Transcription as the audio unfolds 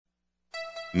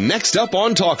Next up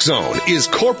on Talk Zone is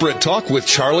Corporate Talk with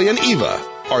Charlie and Eva.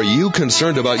 Are you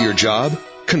concerned about your job?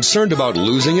 Concerned about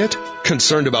losing it?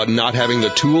 Concerned about not having the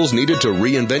tools needed to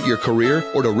reinvent your career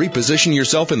or to reposition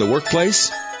yourself in the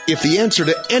workplace? If the answer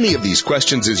to any of these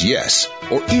questions is yes,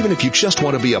 or even if you just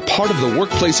want to be a part of the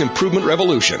workplace improvement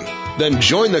revolution, then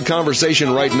join the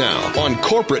conversation right now on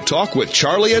Corporate Talk with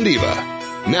Charlie and Eva.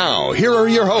 Now, here are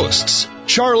your hosts,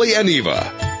 Charlie and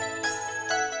Eva.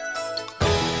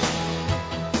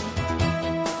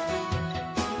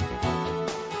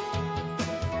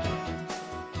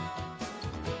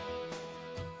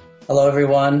 Hello,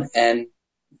 everyone, and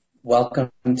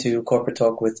welcome to Corporate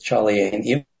Talk with Charlie and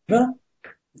Eva.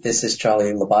 This is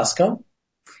Charlie Labasco.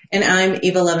 And I'm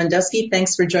Eva Lewandowski.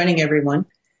 Thanks for joining, everyone.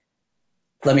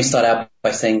 Let me start out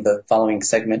by saying the following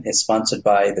segment is sponsored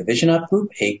by the Vision Up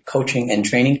Group, a coaching and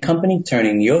training company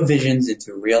turning your visions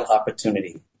into real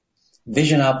opportunity.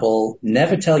 Vision Up will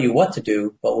never tell you what to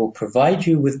do, but will provide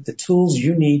you with the tools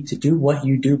you need to do what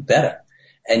you do better.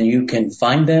 And you can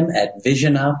find them at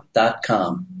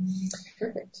visionup.com.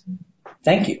 Perfect.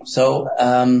 Thank you. So,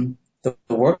 the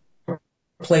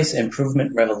workplace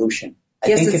improvement revolution.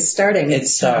 I think it's starting.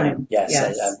 It's starting. Yes.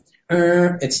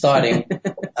 It's starting.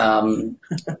 I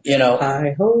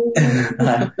hope.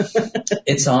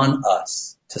 It's on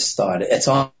us to start it. It's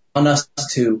on us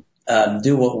to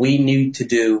do what we need to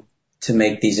do to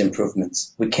make these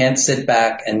improvements. We can't sit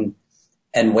back and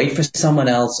wait for someone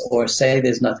else or say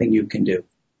there's nothing you can do,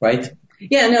 right?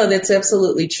 Yeah, no, that's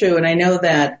absolutely true. And I know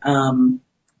that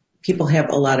people have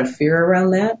a lot of fear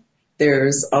around that.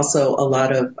 There's also a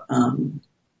lot of,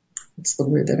 what's the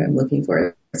word that I'm looking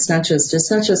for? It's not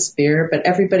just fear, but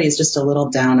everybody's just a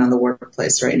little down on the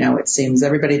workplace right now. It seems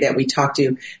everybody that we talk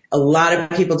to, a lot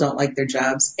of people don't like their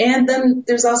jobs. And then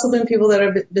there's also been people that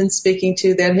I've been speaking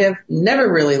to that have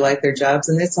never really liked their jobs,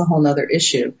 and it's a whole nother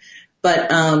issue.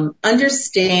 But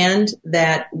understand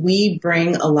that we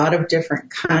bring a lot of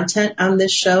different content on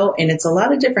this show, and it's a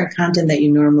lot of different content that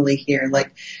you normally hear.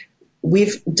 Like,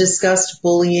 we've discussed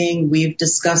bullying, we've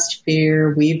discussed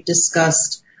fear, we've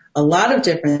discussed a lot of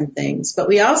different things, but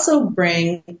we also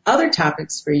bring other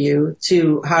topics for you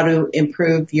to how to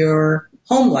improve your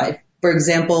home life. For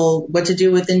example, what to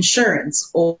do with insurance,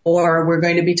 or we're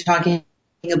going to be talking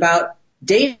about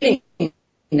dating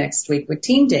next week with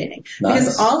team dating. Nice.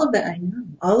 Because all of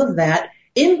that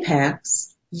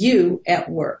impacts you at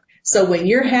work. So when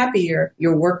you're happier,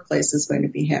 your workplace is going to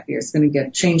be happier. It's going to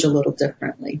change a little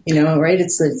differently, right?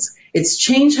 It's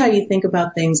change how you think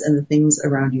about things, and the things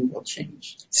around you will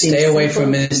change. Stay away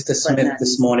from Mr. Smith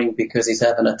this morning because he's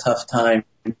having a tough time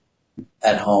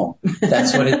at home.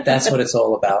 That's what it's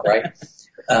all about, right?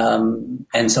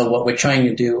 And so what we're trying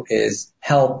to do is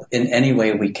help in any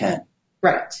way we can.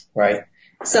 Right. Right.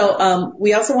 So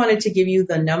we also wanted to give you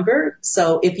the number.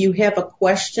 So if you have a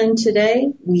question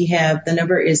today, the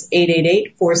number is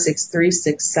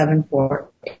 888-463-6748,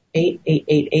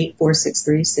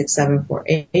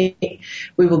 888-463-6748.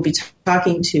 We will be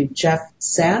talking to Jeff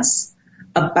Sass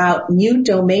about new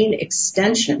domain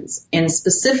extensions, and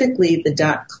specifically the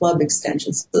 .club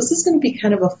extensions. This is going to be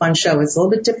kind of a fun show. It's a little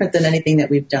bit different than anything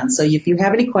that we've done. So if you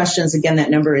have any questions, again,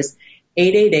 that number is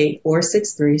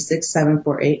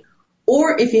 888-463-6748.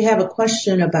 Or if you have a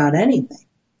question about anything,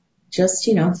 just,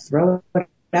 throw it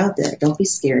out there. Don't be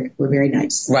scared. We're very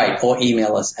nice. Right. Or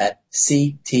email us at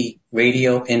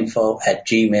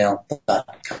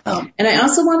ctradioinfo@gmail.com. And I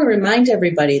also want to remind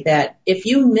everybody that if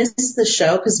you miss the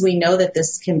show, because we know that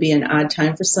this can be an odd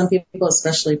time for some people,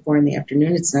 especially 4 in the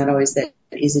afternoon. It's not always that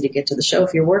easy to get to the show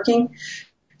if you're working.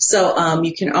 So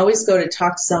you can always go to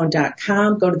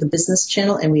TalkZone.com, go to the business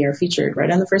channel, and we are featured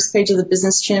right on the first page of the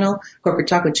business channel, Corporate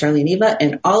Talk with Charlie and Eva,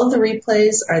 and all of the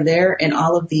replays are there, and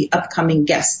all of the upcoming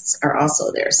guests are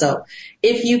also there. So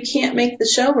if you can't make the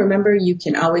show, remember you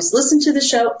can always listen to the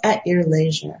show at your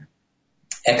leisure.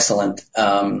 Excellent.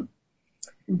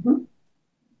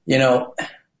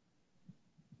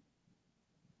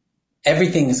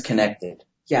 Everything is connected.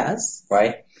 Yes.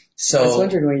 Right? So, I was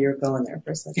wondering where you were going there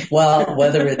for a second. Well,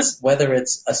 whether it's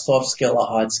a soft skill, a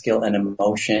hard skill, an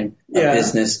emotion, a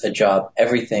business, a job,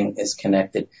 everything is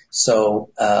connected.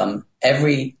 So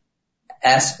every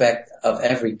aspect of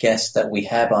every guest that we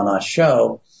have on our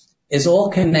show is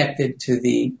all connected to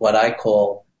the what I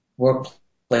call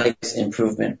workplace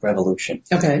improvement revolution.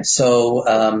 Okay. So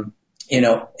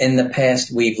in the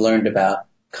past we've learned about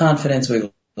confidence,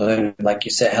 we've learned, like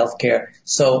you said, healthcare.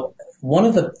 So one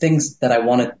of the things that I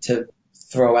wanted to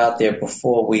throw out there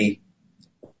before we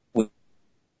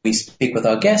speak with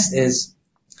our guest is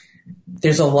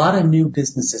there's a lot of new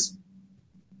businesses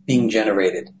being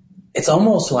generated. It's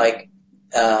almost like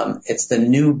it's the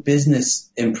new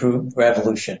business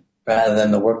revolution rather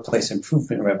than the workplace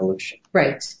improvement revolution.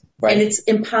 Right. Right. And it's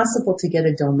impossible to get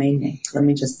a domain name. Let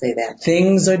me just say that.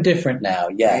 Things are different now.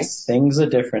 Yes, right. Things are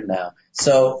different now.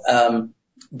 So,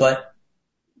 but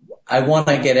I want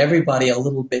to get everybody a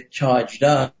little bit charged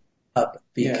up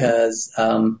because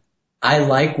I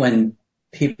like when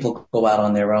people go out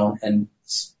on their own and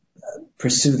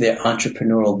pursue their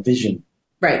entrepreneurial vision.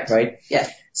 Right. Right? Yeah.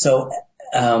 So,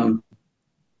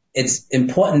 it's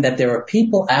important that there are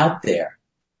people out there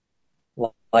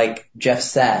like Jeff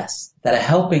Sass that are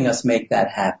helping us make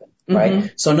that happen, right? Mm-hmm.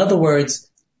 So in other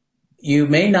words, you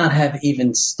may not have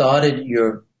even started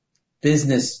your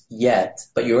business yet,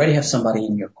 but you already have somebody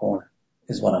in your corner,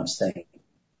 is what I'm saying.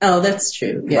 Oh, that's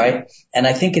true. Yeah. Right? And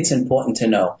I think it's important to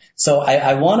know. So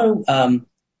I want to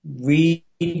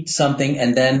read something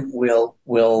and then we'll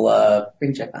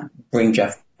bring Jeff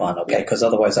on. Okay? Because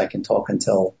otherwise I can talk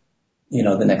until,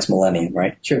 the next millennium,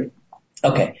 right? True.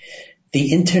 Okay.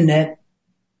 The internet.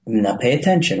 Now pay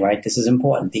attention, right? This is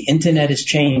important. The internet is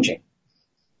changing.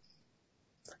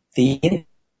 The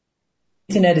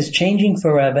internet is changing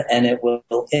forever and it will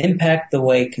impact the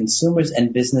way consumers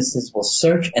and businesses will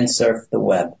search and surf the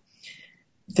web.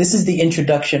 This is the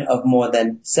introduction of more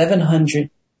than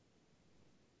 700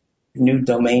 new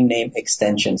domain name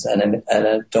extensions. And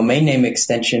a domain name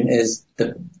extension is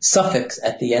the suffix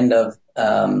at the end of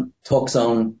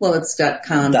TalkZone. Well, it's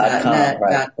 .com, .net,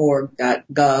 right. .org,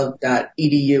 .gov,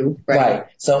 .edu. Right.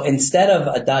 So instead of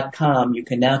a .com, you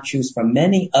can now choose from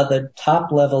many other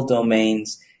top-level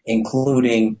domains,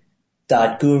 including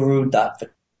 .guru,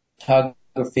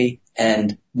 .photography,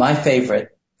 and my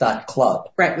favorite,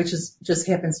 .club. Right, which just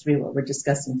happens to be what we're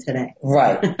discussing today.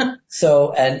 Right.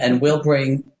 So, and we'll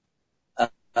bring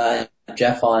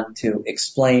Jeff on to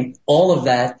explain all of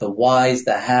that, the whys,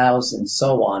 the hows, and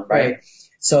so on, right?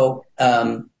 So,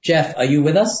 Jeff, are you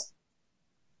with us?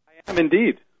 I am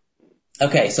indeed.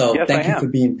 Okay, so yes, thank you for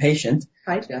being patient.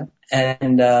 Hi, Jeff.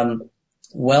 And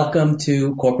welcome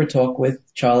to Corporate Talk with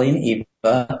Charlie and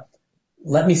Eva.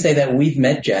 Let me say that we've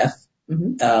met Jeff,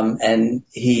 and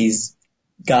he's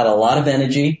got a lot of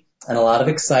energy and a lot of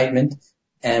excitement,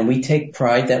 and we take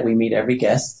pride that we meet every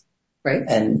guest. Right.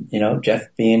 And,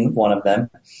 Jeff being one of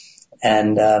them.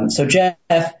 And so, Jeff,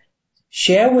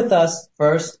 share with us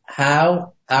first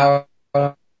how our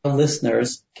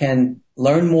listeners can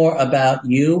learn more about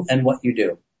you and what you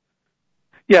do.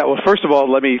 Yeah, well, first of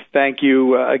all, let me thank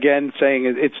you again, saying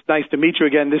it's nice to meet you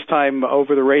again, this time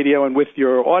over the radio and with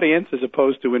your audience as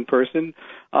opposed to in person.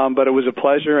 But it was a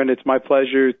pleasure, and it's my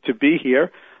pleasure to be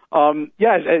here.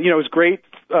 It's great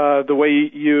the way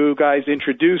you guys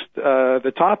introduced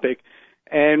the topic.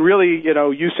 And really,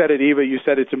 you said it, Eva, you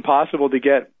said it's impossible to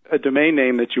get a domain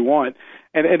name that you want.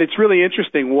 And it's really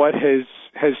interesting what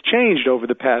has changed over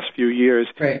the past few years.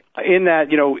 Right. In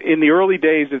that, in the early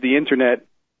days of the Internet,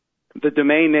 the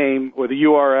domain name or the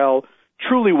URL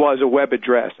truly was a web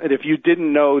address. And if you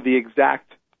didn't know the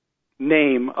exact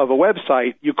name of a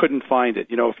website, you couldn't find it.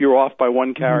 If you were off by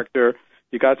one character,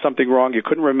 you got something wrong, you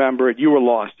couldn't remember it, you were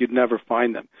lost. You'd never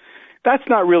find them. That's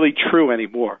not really true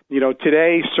anymore.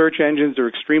 Today search engines are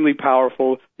extremely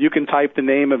powerful. You can type the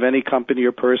name of any company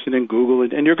or person in Google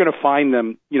and you're going to find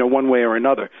them, one way or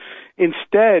another.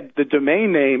 Instead, the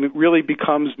domain name really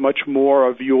becomes much more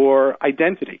of your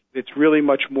identity. It's really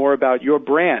much more about your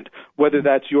brand, whether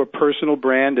that's your personal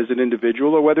brand as an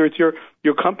individual or whether it's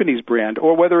your company's brand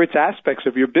or whether it's aspects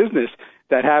of your business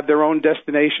that have their own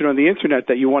destination on the Internet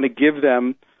that you want to give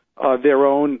them their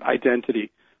own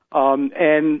identity.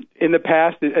 And in the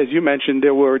past, as you mentioned,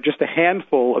 there were just a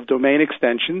handful of domain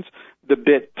extensions, the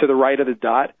bit to the right of the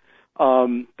dot,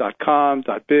 .com,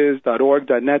 .biz, .org,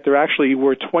 .net. There actually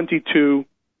were 22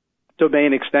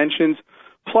 domain extensions,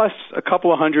 plus a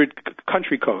couple of hundred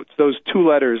country codes, those two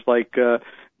letters like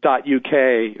 .uk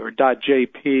or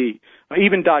 .jp.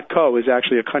 Even .co is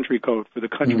actually a country code for the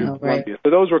country of Colombia. So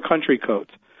those were country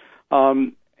codes.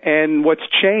 And what's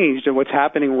changed and what's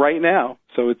happening right now,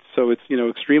 so it's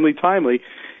extremely timely,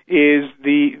 is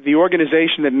the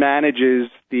organization that manages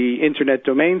the Internet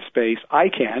domain space,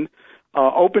 ICANN,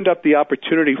 opened up the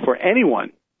opportunity for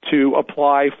anyone to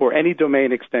apply for any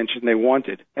domain extension they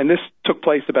wanted. And this took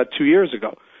place about 2 years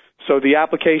ago. So the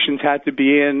applications had to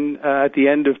be in at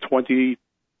the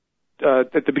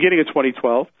beginning of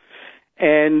 2012,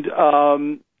 and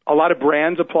a lot of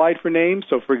brands applied for names.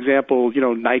 So, for example,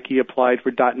 Nike applied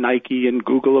for .Nike, and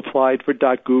Google applied for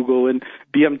 .Google, and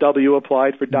BMW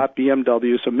applied for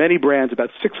 .BMW. So many brands, about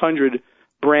 600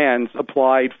 brands,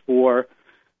 applied for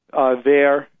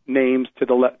their names to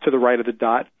the right of the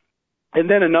dot. And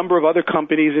then a number of other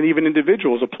companies and even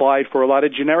individuals applied for a lot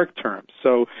of generic terms.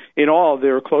 So in all,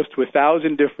 there are close to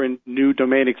 1,000 different new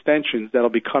domain extensions that'll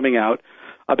be coming out.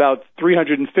 About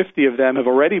 350 of them have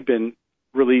already been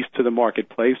released to the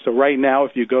marketplace. So right now,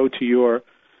 if you go to your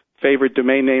favorite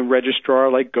domain name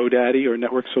registrar like GoDaddy or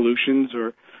Network Solutions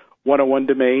or 101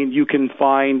 Domain, you can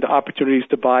find opportunities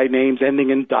to buy names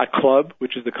ending in .club,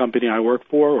 which is the company I work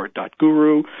for, or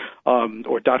 .guru,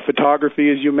 or .photography,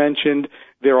 as you mentioned.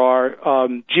 There are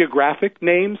geographic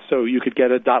names, so you could get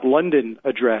a .london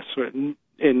address. In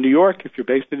New York, if you're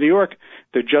based in New York,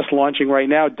 they're just launching right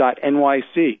now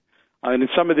 .nyc. And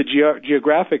some of the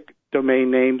geographic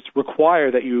domain names require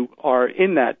that you are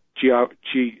in that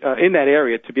in that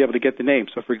area to be able to get the name.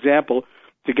 So, for example,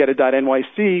 to get a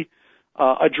 .nyc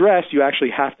address, you actually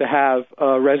have to have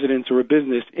a residence or a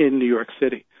business in New York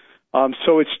City.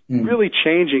 So it's really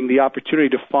changing the opportunity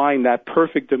to find that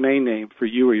perfect domain name for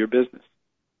you or your business.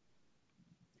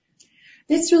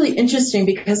 It's really interesting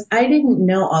because I didn't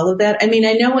know all of that. I mean,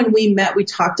 I know when we met, we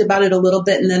talked about it a little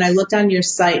bit, and then I looked on your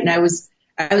site and I was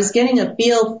getting a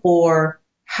feel for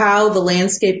how the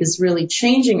landscape is really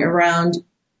changing around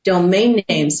domain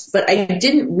names, but I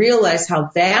didn't realize how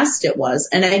vast it was.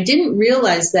 And I didn't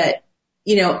realize that,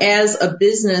 you know, as a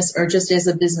business or just as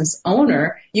a business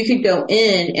owner, you could go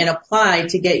in and apply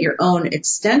to get your own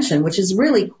extension, which is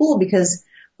really cool because,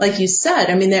 like you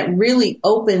said, I mean, that really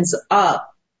opens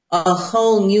up a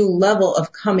whole new level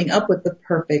of coming up with the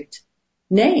perfect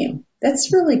name.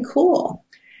 That's really cool.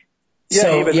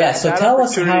 So tell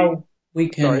us how we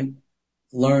can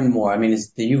learn more. I mean,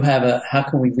 how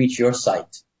can we reach your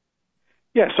site?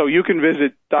 Yeah, so you can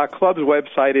visit .club's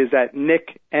website is at nic.club,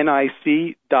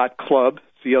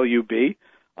 C-L-U-B.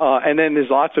 And then there's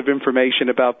lots of information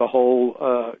about the whole,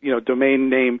 domain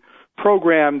name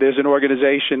program. There's an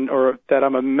organization that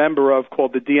I'm a member of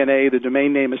called the DNA, the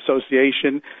Domain Name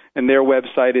Association, and their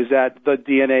website is at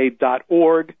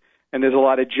thedna.org. And there's a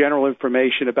lot of general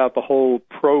information about the whole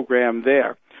program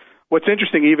there. What's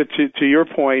interesting, even to your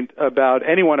point about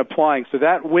anyone applying, so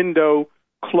that window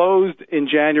closed in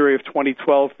January of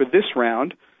 2012 for this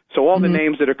round. So all the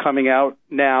names that are coming out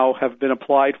now have been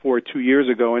applied for 2 years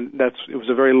ago, and it was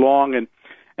a very long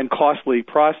and costly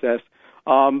process.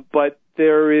 But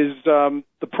there is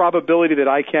the probability that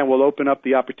ICANN will open up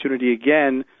the opportunity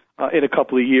again in a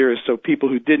couple of years. So people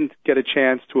who didn't get a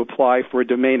chance to apply for a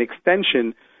domain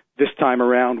extension this time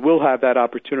around will have that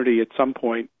opportunity at some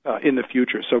point in the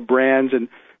future. So brands and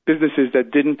businesses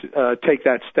that didn't take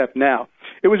that step now.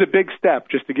 It was a big step.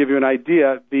 Just to give you an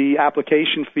idea, the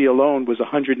application fee alone was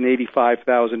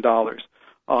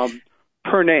 $185,000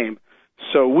 per name.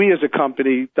 So we as a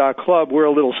company, .club, we're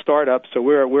a little startup, so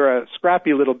we're a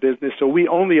scrappy little business, so we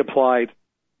only applied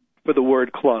for the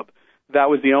word club. That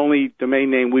was the only domain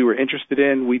name we were interested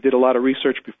in. We did a lot of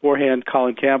research beforehand.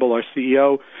 Colin Campbell, our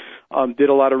CEO, did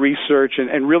a lot of research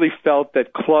and really felt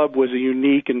that club was a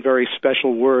unique and very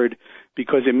special word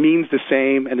because it means the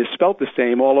same and is spelt the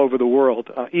same all over the world.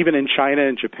 Even in China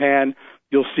and Japan,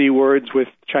 you'll see words with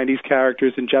Chinese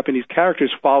characters and Japanese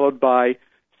characters followed by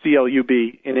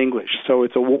C-L-U-B in English. So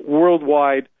it's a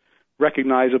worldwide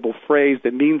recognizable phrase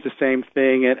that means the same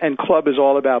thing, and club is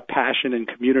all about passion and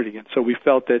community. And so we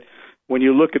felt that when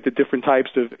you look at the different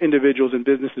types of individuals and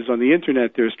businesses on the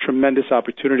Internet, there's tremendous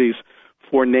opportunities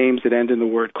for names that end in the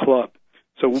word club.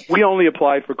 So we only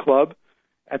applied for club.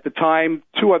 At the time,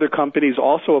 2 other companies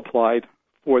also applied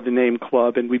for the name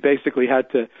club, and we basically had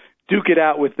to duke it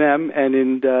out with them. And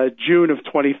in June of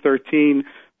 2013,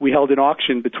 we held an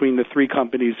auction between the 3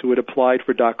 companies who had applied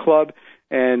for .club,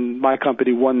 and my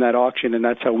company won that auction, and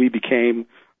that's how we became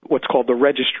what's called the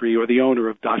registry or the owner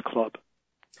of .club.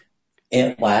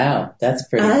 Wow, that's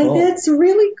pretty cool. That's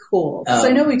really cool. So I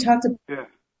know we talked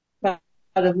about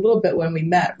it a little bit when we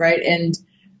met, right? And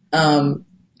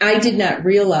I did not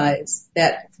realize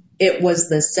that it was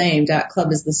the same.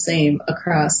 .club is the same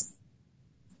across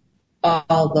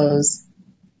all those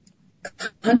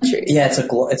countries. Yeah,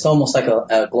 it's almost like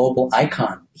a global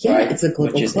icon. Yeah, right? It's a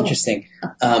global which is interesting.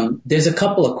 There's a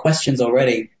couple of questions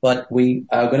already, but we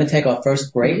are going to take our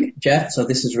first break, Jeff. So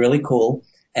this is really cool.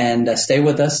 And stay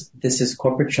with us. This is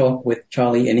Corporate Talk with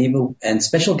Charlie and Eva and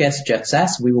special guest Jeff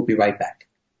Sass. We will be right back.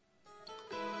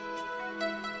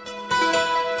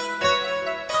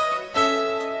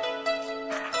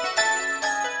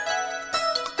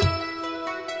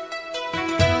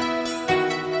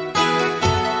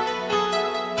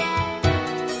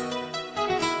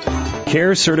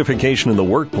 CARE Certification in the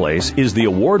Workplace is the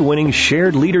award-winning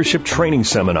shared leadership training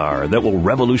seminar that will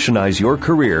revolutionize your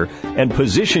career and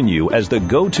position you as the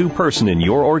go-to person in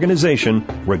your organization,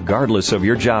 regardless of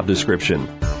your job description.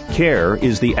 CARE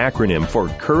is the acronym for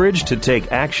Courage to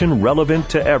Take Action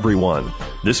Relevant to Everyone.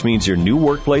 This means your new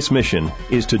workplace mission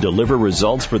is to deliver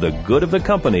results for the good of the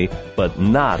company, but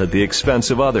not at the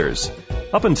expense of others.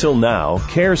 Up until now,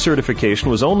 CARE certification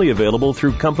was only available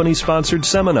through company-sponsored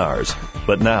seminars,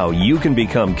 but now you can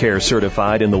become CARE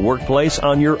certified in the workplace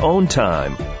on your own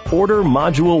time. Order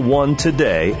Module 1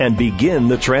 today and begin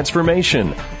the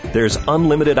transformation. There's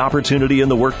unlimited opportunity in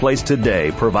the workplace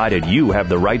today, provided you have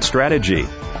the right strategy.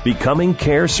 Becoming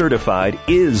CARE certified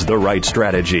is the right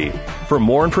strategy. For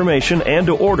more information and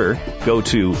to order, go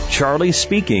to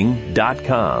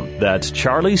charliespeaking.com. That's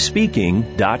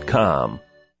charliespeaking.com.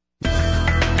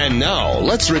 And now,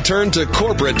 let's return to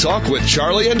Corporate Talk with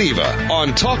Charlie and Eva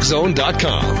on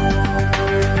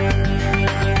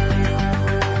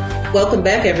TalkZone.com. Welcome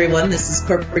back, everyone. This is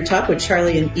Corporate Talk with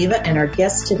Charlie and Eva, and our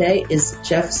guest today is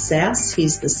Jeff Sass.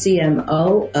 He's the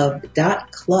CMO of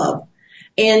 .club.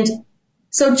 And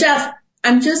so, Jeff,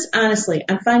 I'm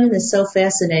finding this so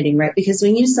fascinating, right? Because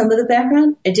we knew some of the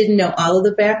background. I didn't know all of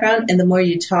the background, and the more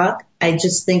you talk, I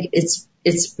just think it's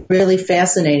really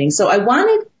fascinating. So I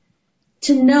wanted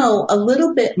to know a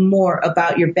little bit more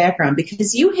about your background,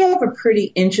 because you have a pretty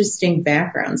interesting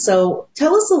background. So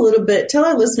tell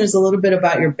our listeners a little bit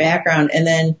about your background, and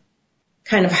then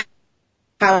kind of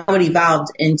how it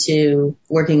evolved into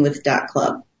working with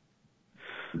 .club.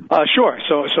 Sure.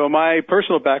 So my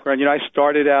personal background, I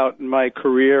started out my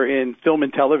career in film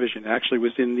and television. I actually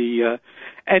was in the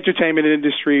entertainment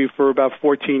industry for about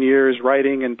 14 years,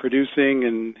 writing and producing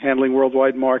and handling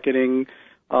worldwide marketing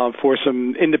for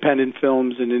some independent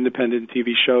films and independent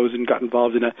TV shows, and got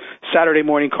involved in a Saturday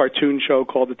morning cartoon show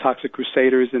called The Toxic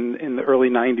Crusaders in the early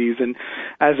 90s. And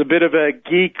as a bit of a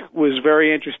geek, was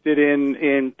very interested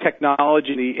in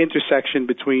technology, the intersection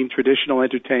between traditional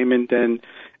entertainment and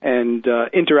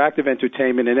interactive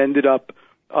entertainment, and ended up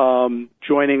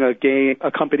joining a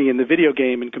company in the video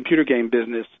game and computer game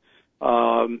business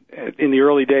in the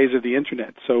early days of the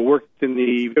internet. So worked in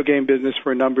the video game business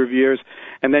for a number of years,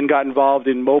 and then got involved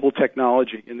in mobile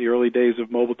technology in the early days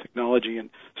of mobile technology, and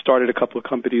started a couple of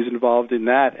companies involved in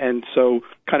that. And so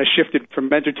kind of shifted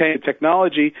from entertainment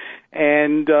technology.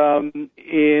 And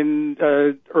in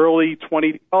early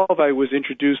 2012, I was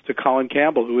introduced to Colin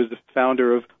Campbell, who is the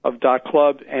founder of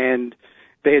 .club, and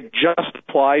they had just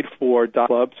applied for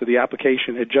 .club, so the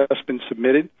application had just been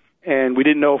submitted. And we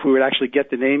didn't know if we would actually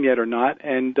get the name yet or not,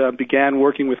 and began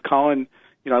working with Colin.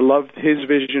 I loved his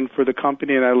vision for the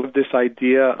company, and I loved this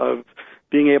idea of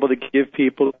being able to give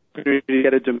people the opportunity to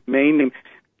get a domain name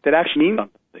that actually means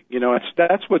something.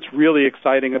 That's what's really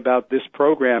exciting about this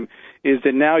program, is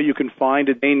that now you can find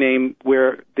a domain name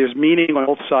where there's meaning on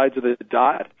both sides of the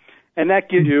dot, and that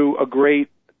gives you a great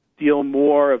deal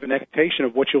more of an expectation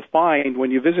of what you'll find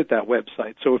when you visit that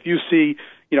website. So if you see,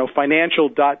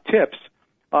 financial.tips,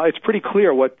 it's pretty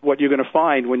clear what you're going to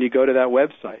find when you go to that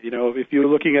website. If you're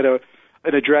looking at an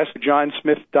address,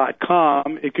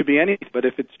 johnsmith.com, it could be anything. But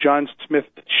if it's John Smith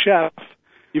Chef,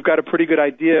 you've got a pretty good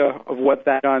idea of what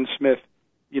that John Smith,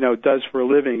 does for a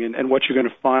living, and what you're going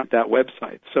to find at that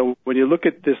website. So when you look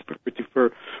at this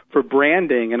for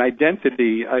branding and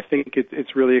identity, I think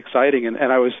it's really exciting. And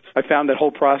I found that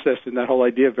whole process and that whole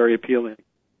idea very appealing.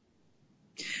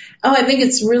 Oh, I think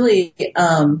it's really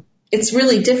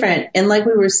different. And like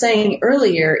we were saying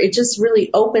earlier, it just really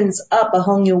opens up a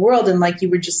whole new world. And like you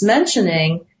were just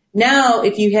mentioning, now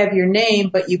if you have your name,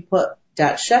 but you put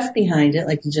 .chef behind it,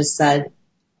 like you just said,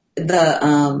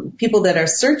 the people that are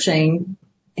searching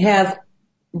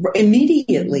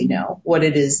immediately know what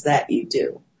it is that you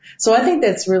do. So I think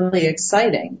that's really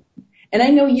exciting. And I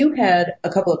know you had a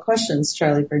couple of questions,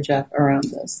 Charlie, for Jeff around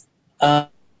this. I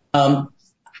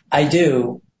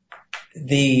do.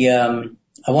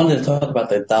 I wanted to talk about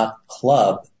the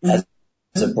 .club as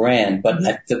a brand, but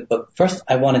first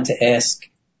I wanted to ask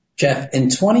Jeff, in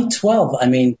 2012,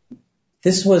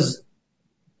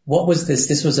 what was this?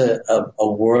 This was a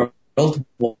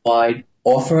worldwide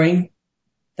offering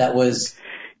that was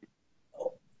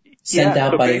sent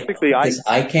out by this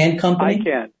ICANN company?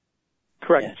 ICANN,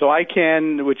 correct. Yeah. So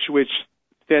ICANN, which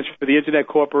stands for the Internet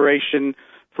Corporation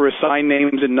for Assigned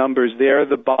Names and Numbers, they're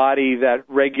the body that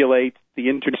regulates the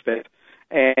internet.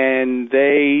 And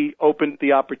they opened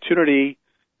the opportunity.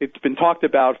 It's been talked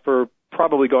about for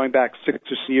probably going back 6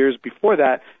 or 7 years before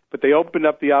that, but they opened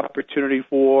up the opportunity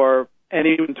for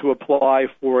anyone to apply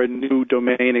for a new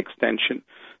domain extension.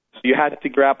 So you had to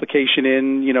get your application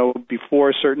in, before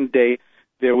a certain date.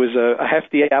 There was a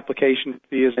hefty application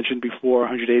fee, as mentioned before,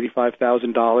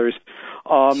 $185,000.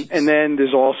 And then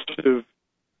there's all sort of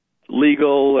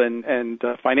legal and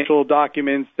financial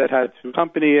documents that had to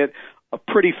accompany it. A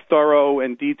pretty thorough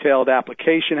and detailed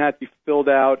application had to be filled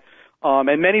out.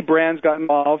 And many brands got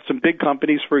involved. Some big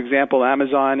companies, for example,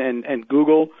 Amazon and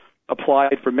Google,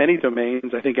 applied for many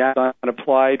domains. I think Amazon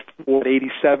applied for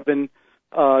 87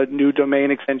 new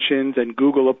domain extensions, and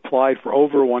Google applied for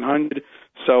over 100.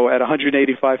 So at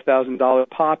 $185,000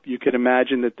 pop, you can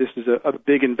imagine that this is a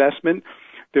big investment.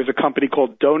 There's a company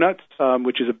called Donuts,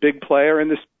 which is a big player in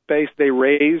this space. They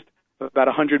raised about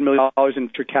 $100 million in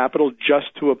venture capital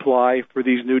just to apply for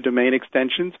these new domain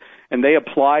extensions, and they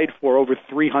applied for over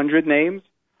 300 names.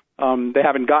 They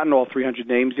haven't gotten all 300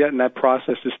 names yet, and that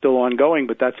process is still ongoing,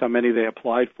 but that's how many they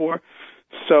applied for.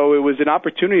 So it was an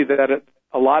opportunity that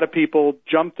a lot of people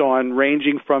jumped on,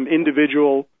 ranging from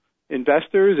individual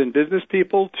investors and business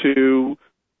people to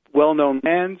well-known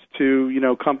brands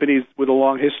to, companies with a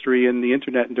long history in the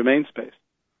internet and domain space.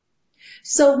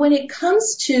 So when it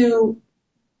comes to,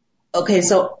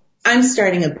 so I'm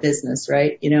starting a business,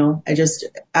 right? I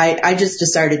just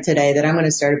decided today that I'm going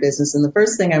to start a business, and the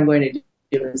first thing I'm going to do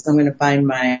is I'm going to find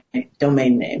my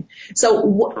domain name.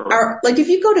 So if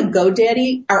you go to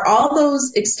GoDaddy, are all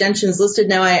those extensions listed?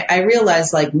 Now I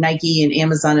realize like Nike and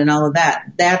Amazon and all of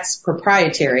that's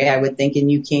proprietary, I would think,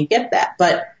 and you can't get that.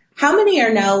 But how many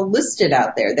are now listed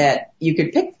out there that you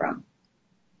could pick from?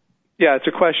 Yeah, it's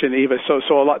a question, Eva. So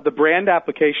a lot, the brand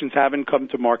applications haven't come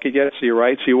to market yet, so you're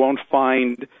right. So you won't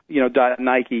find,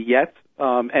 .Nike yet.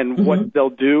 And what they'll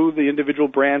do, the individual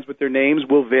brands with their names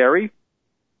will vary,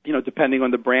 depending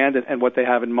on the brand and what they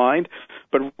have in mind.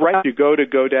 But right now, you go to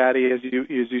GoDaddy, as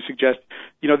you suggest,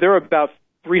 there are about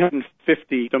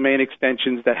 350 domain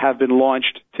extensions that have been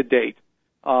launched to date.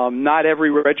 Not every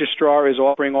registrar is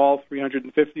offering all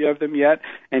 350 of them yet,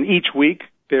 and each week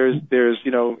there's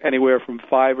anywhere from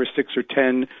 5 or 6 or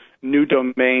 10 new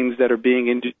domains that are being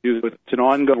introduced. It's an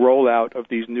ongoing rollout of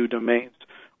these new domains.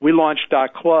 We launched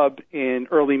 .club in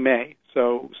early May,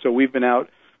 so we've been out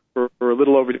for a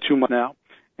little over 2 months now,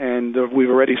 and we've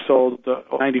already sold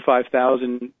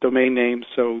 95,000 domain names.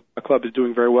 So .club is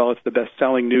doing very well. It's the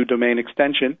best-selling new domain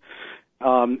extension.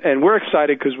 And we're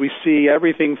excited because we see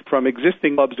everything from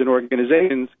existing clubs and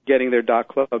organizations getting their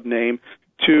 .club name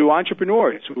to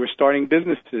entrepreneurs who are starting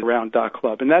businesses around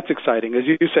 .club. And that's exciting. As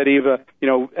you said, Eva,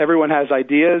 everyone has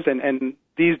ideas, and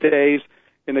these days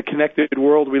in the connected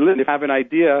world we live in, if you have an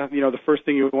idea, the first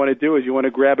thing you want to do is you want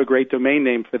to grab a great domain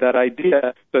name for that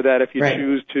idea so that if you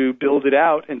choose to build it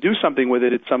out and do something with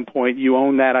it at some point, you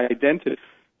own that identity.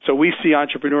 So we see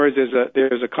entrepreneurs,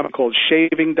 there's a company called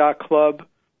Shaving.club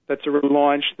that's a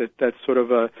relaunch that's sort of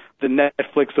the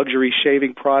Netflix luxury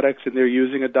shaving products, and they're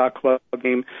using a .club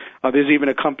name. There's even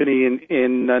a company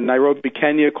in Nairobi,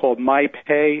 Kenya called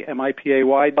MyPay,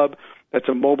 M-I-P-A-Y Club. That's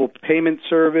a mobile payment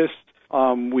service.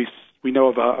 We know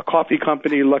of a coffee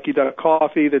company, Lucky Duck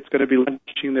Coffee, that's going to be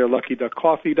launching their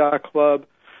LuckyDuckCoffee.club.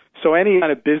 So any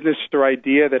kind of business or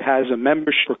idea that has a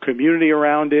membership or community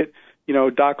around it,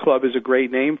 .club is a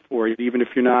great name for it, even if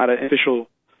you're not an official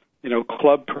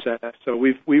club per se. So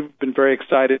we've been very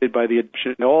excited by the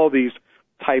addition of all these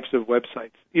types of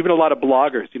websites. Even a lot of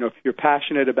bloggers, if you're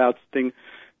passionate about something,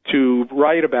 to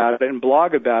write about it and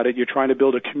blog about it, you're trying to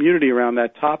build a community around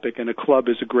that topic, and a club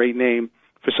is a great name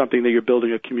for something that you're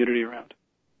building a community around.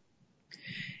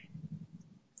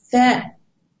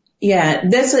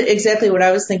 That's exactly what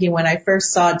I was thinking when I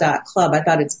first saw .club. I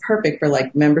thought it's perfect for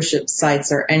like membership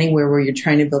sites or anywhere where you're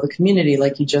trying to build a community,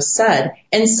 like you just said.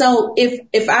 And so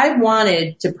if I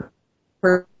wanted to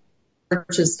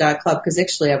purchase .club, because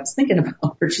actually I was thinking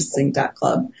about purchasing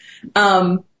 .club,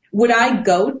 would I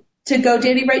go to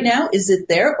GoDaddy right now? Is it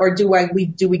there, or do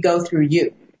we go through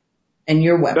you and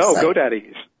your website? No,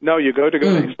 GoDaddy. No, you go to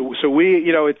GoDaddy. So we,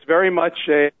 it's very much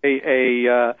a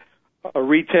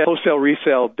retail, wholesale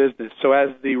resale business. So as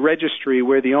the registry,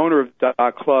 we're the owner of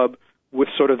 .club with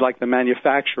sort of like the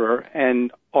manufacturer,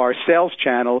 and our sales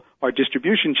channel, our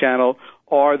distribution channel,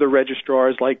 are the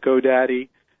registrars like GoDaddy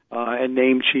and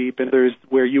Namecheap and others,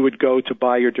 where you would go to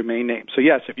buy your domain name. So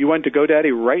yes, if you went to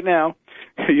GoDaddy right now,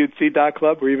 you'd see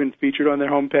 .club. We're even featured on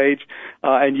their homepage,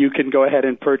 and you can go ahead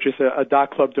and purchase a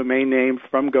 .club domain name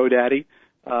from GoDaddy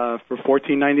for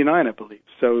 $14.99, I believe.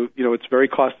 So, it's very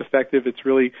cost effective. It's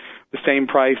really the same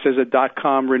price as a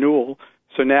 .com renewal.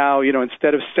 So now,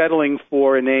 instead of settling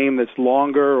for a name that's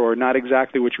longer or not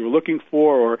exactly what you were looking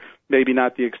for, or maybe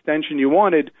not the extension you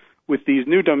wanted, with these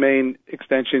new domain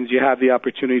extensions, you have the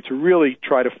opportunity to really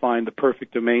try to find the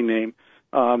perfect domain name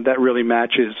that really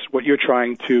matches what you're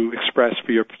trying to express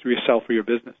for yourself or your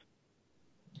business.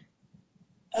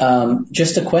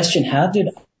 Just a question, how did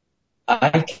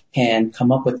ICANN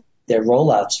come up with their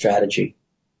rollout strategy?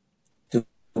 Do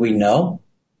we know?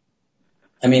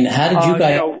 I mean, how did you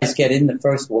guys get in the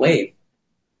first wave?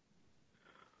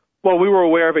 Well, we were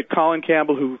aware of it. Colin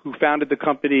Campbell, who founded the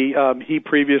company, he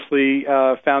previously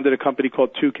founded a company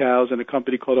called Two Cows and a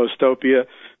company called Ostopia.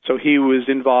 So he was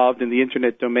involved in the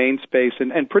internet domain space,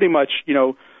 and pretty much,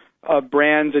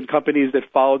 brands and companies that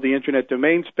followed the internet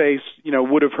domain space,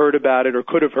 would have heard about it or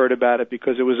could have heard about it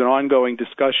because it was an ongoing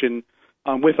discussion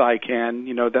with ICANN.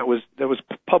 That was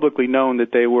publicly known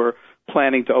that they were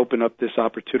planning to open up this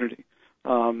opportunity.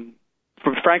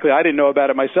 Frankly, I didn't know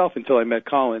about it myself until I met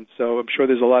Colin, so I'm sure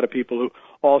there's a lot of people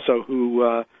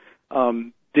who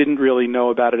didn't really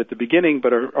know about it at the beginning,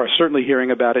 but are certainly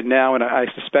hearing about it now, and I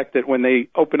suspect that when they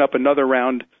open up another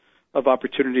round of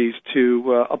opportunities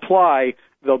to apply,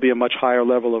 there'll be a much higher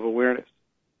level of awareness.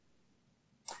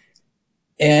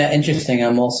 Yeah, interesting.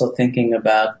 I'm also thinking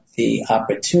about the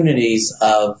opportunities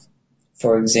of,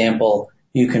 for example,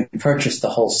 you can purchase the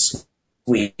whole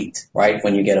suite, right,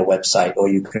 when you get a website, or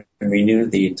you can renew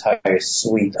the entire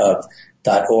suite of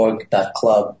 .org,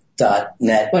 .club,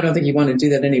 .net. Well, I don't think you want to do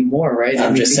that anymore, right?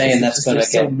 I'm just saying that's going to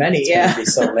so many. Going to be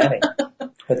so many.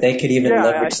 But they could even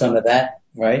leverage some of that,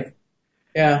 right?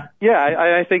 Yeah. Yeah,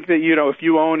 I think that,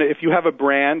 if you have a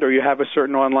brand or you have a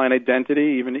certain online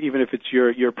identity, even if it's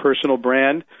your personal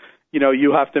brand,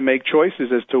 you have to make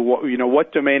choices as to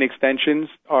what domain extensions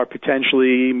are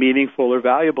potentially meaningful or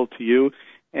valuable to you,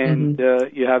 and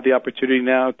you have the opportunity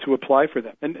now to apply for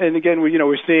them. And again,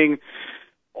 we're seeing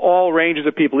all ranges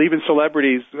of people, even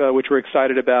celebrities, which we're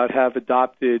excited about, have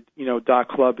adopted,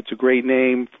 .club. It's a great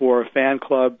name for a fan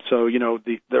club. So,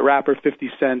 the rapper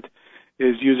 50 Cent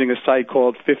is using a site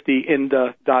called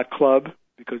 50inda.club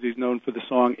because he's known for the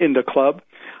song Inda Club.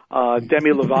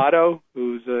 Demi Lovato,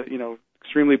 who's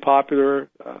extremely popular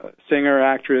singer,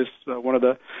 actress, one of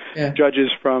the judges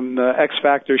from X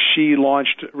Factor, she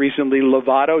launched recently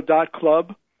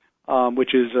Lovato.club,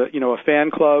 which is a fan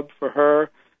club for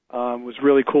her. It was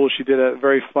really cool. She did a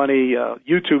very funny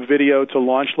YouTube video to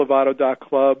launch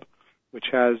Lovato.club, which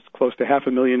has close to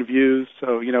 500,000 views.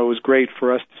 So, it was great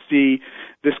for us to see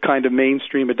this kind of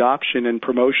mainstream adoption and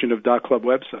promotion of .club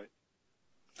website.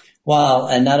 Well,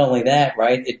 and not only that,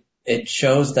 right, it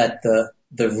shows that the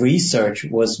research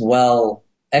was well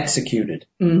executed,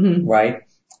 right?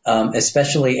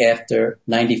 Especially after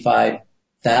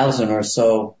 95,000 or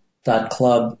so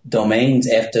 .club domains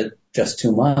after just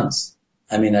 2 months.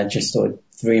 I mean, I just thought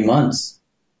 3 months,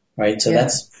 right? So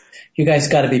you guys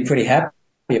got to be pretty happy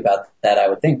about that, I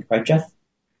would think, right, Jeff?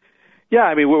 Yeah,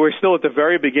 I mean, we're still at the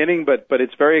very beginning, but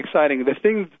it's very exciting. The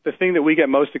thing that we get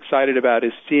most excited about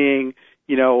is seeing,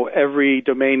 every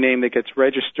domain name that gets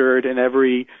registered and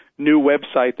every new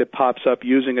website that pops up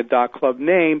using a .club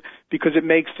name, because it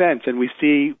makes sense. And we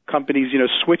see companies,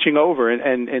 switching over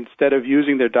and instead of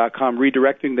using their .com,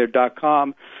 redirecting their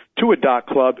 .com to a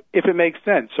 .club if it makes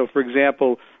sense. So, for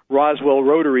example,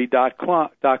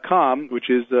 RoswellRotary.com, which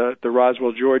is the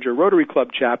Roswell, Georgia Rotary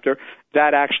Club chapter,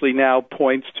 that actually now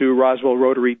points to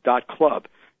RoswellRotary.club,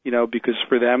 because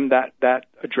for them that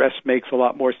address makes a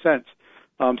lot more sense.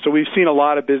 So we've seen a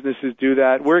lot of businesses do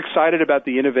that. We're excited about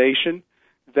the innovation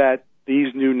that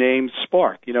these new names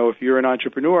spark. If you're an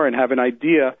entrepreneur and have an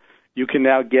idea, you can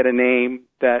now get a name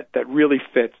that really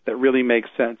fits, that really makes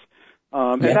sense.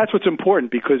 And that's what's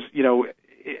important because,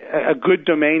 a good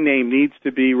domain name needs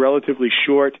to be relatively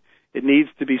short. It needs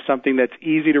to be something that's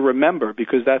easy to remember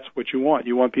because that's what you want.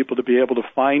 You want people to be able to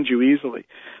find you easily.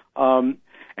 And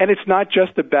it's not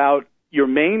just about your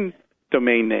main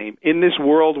domain name. In this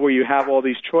world where you have all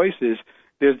these choices,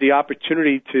 there's the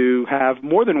opportunity to have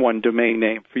more than one domain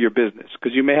name for your business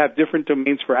because you may have different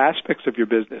domains for aspects of your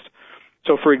business.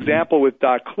 So, for example, with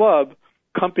 .club,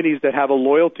 companies that have a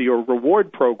loyalty or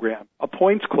reward program, a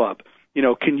points club,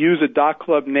 can use a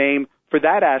 .club name for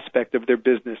that aspect of their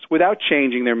business without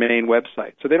changing their main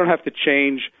website. So they don't have to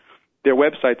change their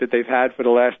website that they've had for the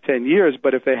last 10 years,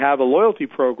 but if they have a loyalty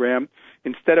program,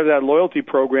 instead of that loyalty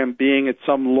program being at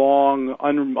some long,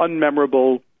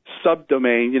 unmemorable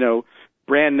subdomain,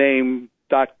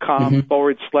 brandname.com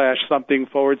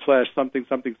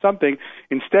 /something/something,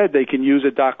 instead they can use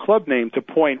a .club name to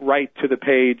point right to the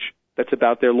page that's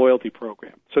about their loyalty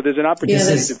program. So there's an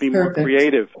opportunity to be more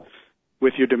creative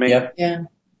with your domain. Yep. Yeah.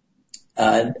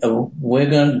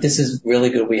 This is really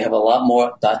good. We have a lot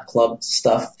more .club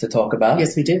stuff to talk about.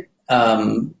 Yes, we do.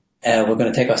 We're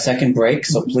going to take our second break,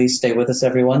 so please stay with us,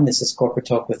 everyone. This is Corporate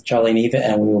Talk with Charlie and Eva,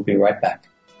 and we will be right back.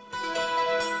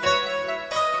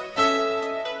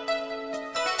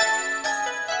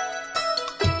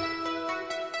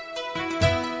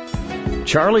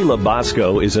 Charlie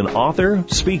Labasco is an author,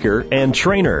 speaker, and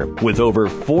trainer with over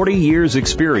 40 years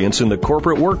experience in the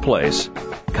corporate workplace.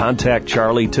 Contact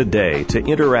Charlie today to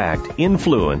interact,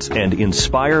 influence, and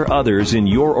inspire others in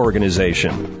your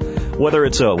organization. Whether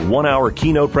it's a 1-hour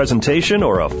keynote presentation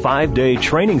or a 5-day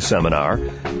training seminar,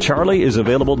 Charlie is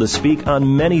available to speak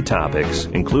on many topics,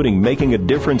 including making a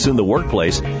difference in the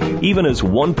workplace, even as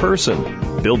one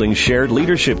person, building shared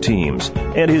leadership teams,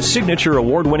 and his signature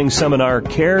award-winning seminar,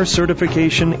 Care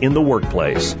Certification in the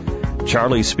Workplace.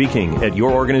 Charlie speaking at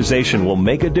your organization will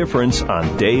make a difference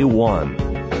on day one.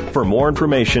 For more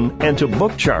information and to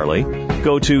book Charlie,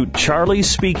 go to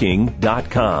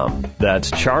charliespeaking.com.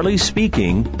 That's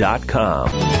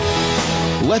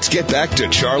charliespeaking.com. Let's get back to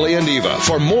Charlie and Eva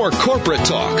for more corporate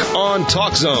talk on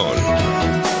Talk Zone.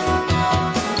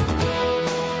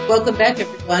 Welcome back,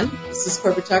 everyone. This is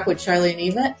Corporate Talk with Charlie and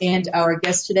Eva, and our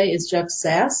guest today is Jeff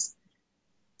Sass.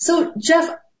 So, Jeff,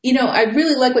 I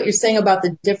really like what you're saying about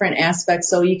the different aspects.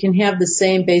 So you can have the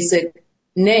same basic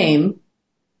name,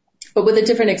 but with a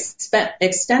different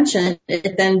extension,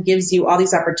 it then gives you all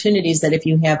these opportunities that if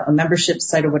you have a membership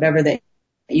site or whatever, that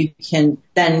you can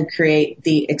then create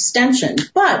the extension.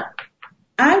 But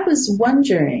I was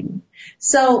wondering,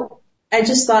 so I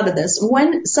just thought of this.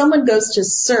 When someone goes to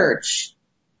search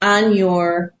on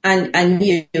you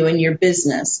and your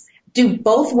business, do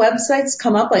both websites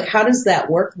come up? Like, how does that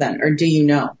work then? Or do you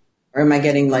know? Or am I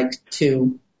getting like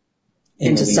too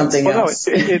into something else?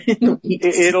 No,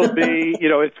 it'll be,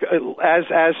 it's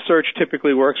as search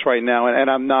typically works right now, and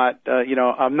I'm not,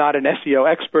 I'm not an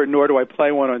SEO expert, nor do I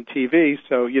play one on TV,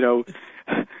 so,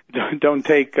 don't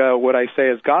take what I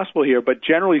say as gospel here, but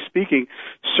generally speaking,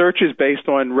 search is based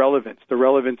on relevance, the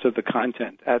relevance of the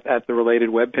content at the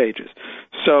related web pages.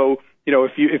 So,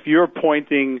 if you're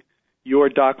pointing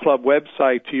your .club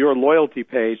website to your loyalty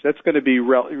page, that's going to be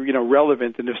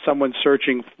relevant, and if someone's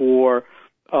searching for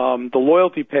the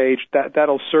loyalty page,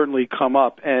 that'll certainly come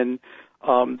up. And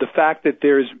the fact that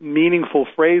there's meaningful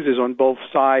phrases on both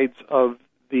sides of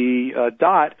the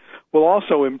dot will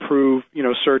also improve,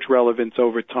 search relevance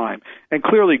over time. And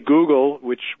clearly Google,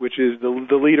 which is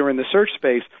the leader in the search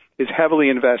space, is heavily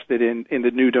invested in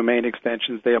the new domain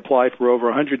extensions. They applied for over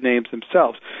 100 names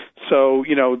themselves. So,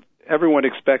 everyone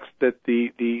expects that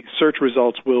the search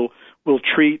results will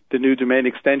treat the new domain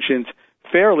extensions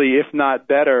fairly, if not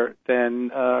better,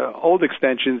 than old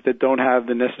extensions that don't have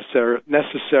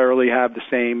necessarily have the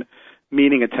same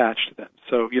meaning attached to them.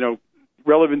 So,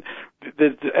 relevant.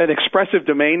 An expressive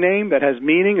domain name that has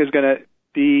meaning is going to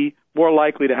be more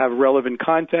likely to have relevant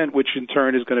content, which in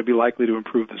turn is going to be likely to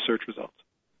improve the search results.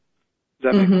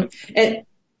 Does that make sense?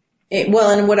 And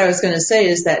what I was going to say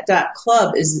is that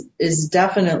 .club is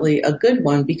definitely a good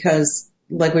one because,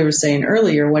 like we were saying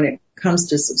earlier, when it comes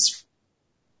to subscriptions,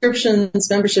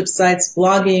 membership sites,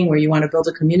 blogging, where you want to build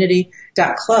a community,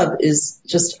 .club is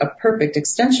just a perfect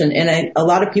extension. And a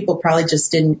lot of people probably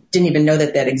just didn't even know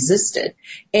that existed.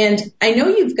 And I know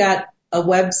you've got a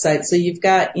website, so you've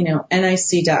got,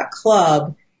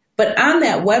 nic.club, but on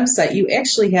that website, you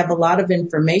actually have a lot of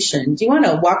information. Do you want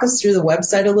to walk us through the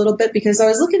website a little bit? Because I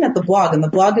was looking at the blog, and the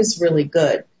blog is really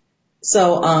good.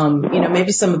 So,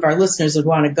 maybe some of our listeners would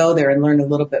want to go there and learn a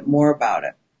little bit more about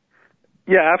it.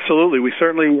 Yeah, absolutely. We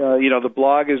certainly, the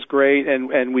blog is great,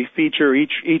 and we feature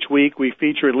each week. We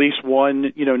feature at least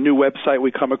one, new website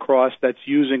we come across that's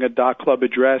using a .club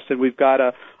address, and we've got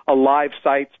a live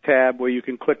sites tab where you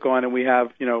can click on, and we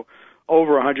have,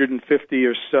 over 150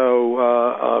 or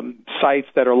so sites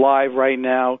that are live right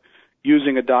now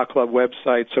using a .club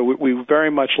website. So we very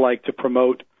much like to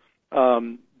promote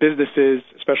businesses,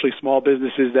 especially small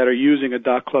businesses that are using a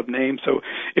 .club name. So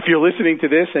if you're listening to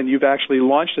this and you've actually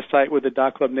launched a site with a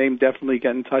 .club name, definitely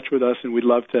get in touch with us, and we'd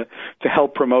love to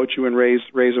help promote you and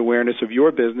raise awareness of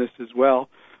your business as well.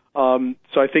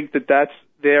 So I think that's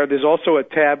there. There's also a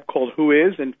tab called Who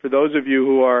Is, and for those of you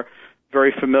who are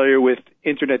very familiar with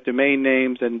internet domain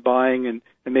names and buying and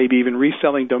maybe even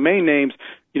reselling domain names,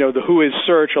 the Who Is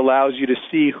search allows you to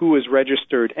see who has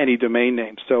registered any domain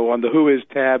name. So on the Who Is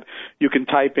tab, you can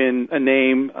type in a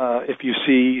name. If you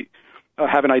see,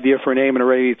 have an idea for a name and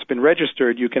already it's been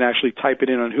registered, you can actually type it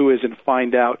in on Who Is and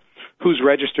find out who's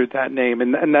registered that name.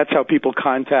 And that's how people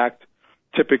contact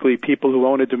typically people who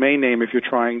own a domain name if you're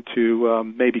trying to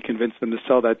maybe convince them to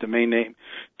sell that domain name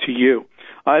to you.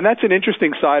 And that's an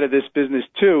interesting side of this business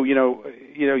too.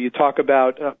 You talk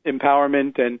about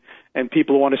empowerment and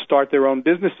people who want to start their own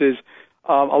businesses.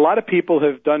 A lot of people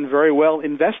have done very well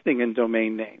investing in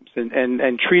domain names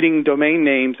and treating domain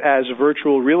names as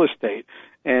virtual real estate.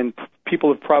 And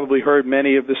people have probably heard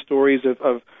many of the stories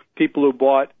of people who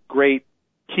bought great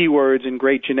keywords and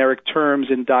great generic terms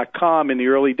in .com in the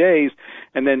early days,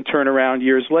 and then turn around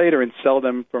years later and sell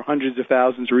them for hundreds of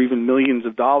thousands or even millions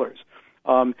of dollars.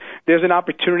 There's an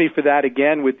opportunity for that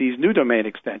again with these new domain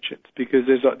extensions, because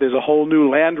there's a whole new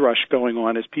land rush going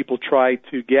on as people try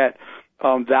to get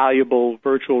valuable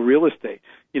virtual real estate.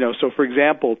 So for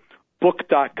example,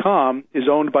 book.com is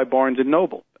owned by Barnes &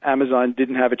 Noble. Amazon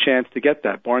didn't have a chance to get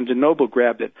that. Barnes & Noble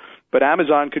grabbed it. But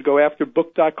Amazon could go after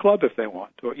book.club if they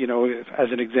want, or,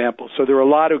 as an example. So there are a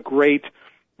lot of great,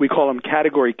 we call them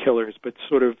category killers, but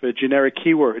sort of generic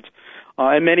keywords.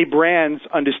 And many brands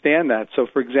understand that. So,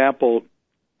 for example,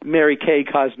 Mary Kay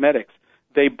Cosmetics,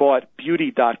 they bought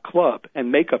beauty.club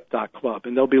and makeup.club,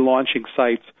 and they'll be launching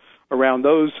sites around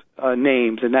those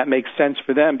names, and that makes sense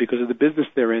for them because of the business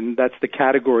they're in. That's the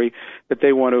category that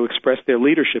they want to express their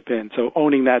leadership in. So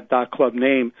owning that .club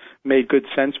name made good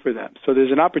sense for them. So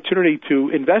there's an opportunity to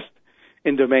invest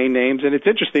in domain names, and it's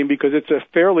interesting because it's a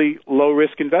fairly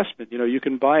low-risk investment. You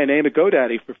can buy a name at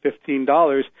GoDaddy for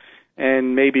 $15,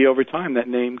 and maybe over time that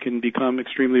name can become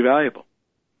extremely valuable.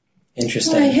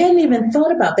 Interesting. Well, I hadn't even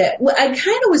thought about that. Well, I kind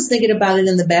of was thinking about it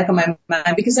in the back of my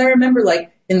mind because I remember,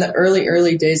 like, in the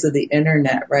early days of the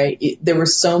internet, right? There were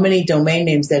so many domain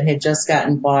names that had just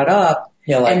gotten bought up,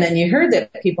 and then you heard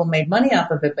that people made money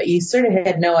off of it, but you sort of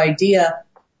had no idea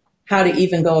how to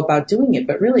even go about doing it.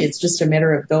 But really, it's just a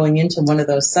matter of going into one of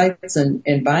those sites and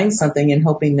buying something and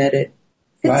hoping that it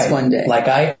hits one day. Like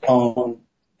I own,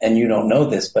 and you don't know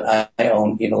this, but I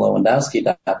own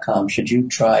EvaLewandowski.com. Should you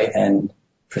try and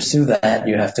pursue that,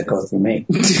 you have to go through me.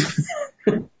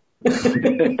 Well,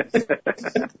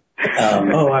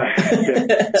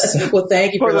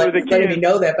 thank you for letting me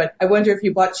know that, but I wonder if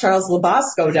you bought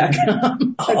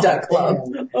CharlesLabosco.com.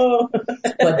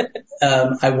 But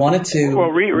I wanted to...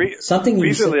 Well,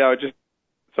 recently I was just...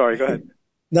 Sorry, go ahead.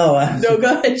 No,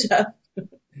 go ahead, Jeff.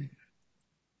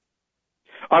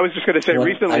 I was just going to say,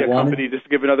 recently a company, just to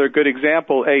give another good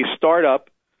example, a startup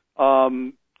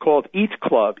called Eat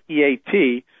Club,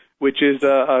 EAT, which is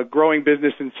a growing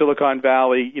business in Silicon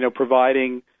Valley,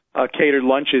 providing catered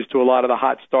lunches to a lot of the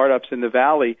hot startups in the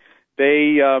valley.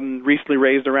 They recently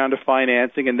raised a round of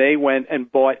financing, and they went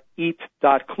and bought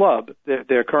Eat.club.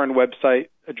 Their current website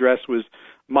address was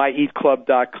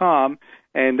myeatclub.com,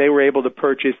 and they were able to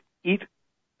purchase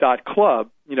Eat.club,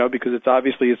 because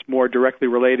it's more directly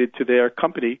related to their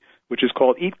company, which is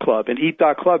called Eat Club. And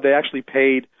Eat.club, they actually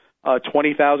paid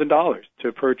 $20,000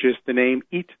 to purchase the name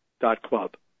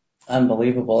Eat.club.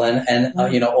 Unbelievable. And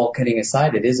all kidding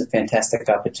aside, it is a fantastic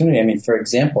opportunity. I mean, for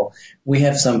example, we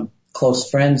have some close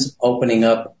friends opening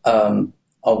up a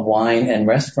wine and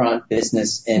restaurant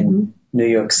business in New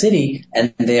York City,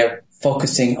 and they're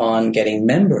focusing on getting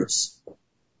members,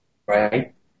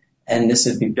 right? And this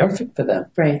would be perfect for them.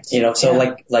 Right.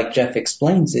 Like Jeff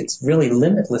explains, it's really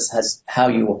limitless as how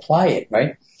you apply it,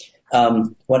 right?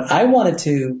 What I wanted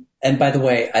to, and by the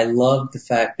way, I love the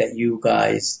fact that you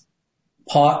guys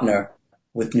partner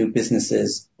with new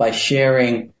businesses by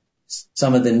sharing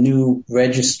some of the new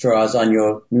registrars on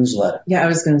your newsletter. Yeah, I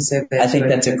was going to say that. I think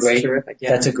that's a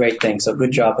great thing. So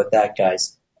good job with that,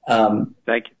 guys.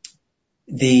 Thank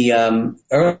you.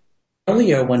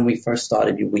 Earlier when we first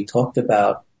started, we talked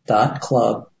about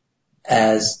 .club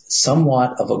as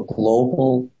somewhat of a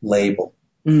global label.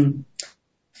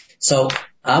 So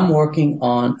I'm working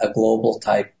on a global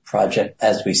type project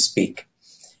as we speak,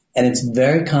 and it's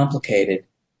very complicated.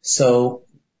 So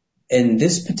in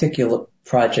this particular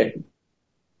project,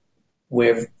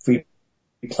 we're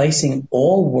replacing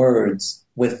all words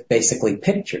with basically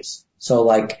pictures. So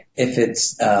like if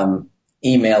it's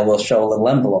email, we'll show a little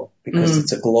envelope because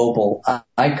it's a global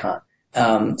icon.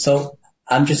 So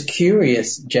I'm just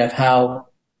curious, Jeff, how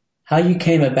you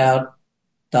came about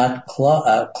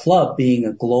 .club being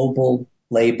a global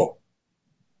label.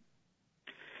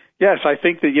 Yes, I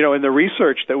think that, in the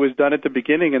research that was done at the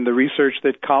beginning and the research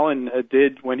that Colin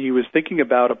did when he was thinking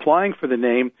about applying for the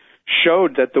name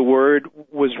showed that the word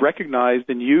was recognized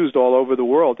and used all over the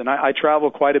world. And I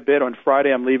travel quite a bit. On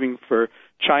Friday, I'm leaving for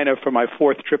China for my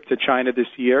 4th trip to China this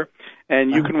year. And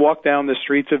you can walk down the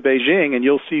streets of Beijing and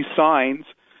you'll see signs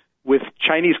with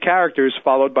Chinese characters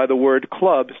followed by the word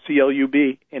club,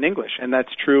 C-L-U-B, in English. And that's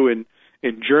true in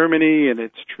Germany, and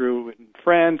it's true in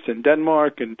France and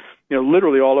Denmark, and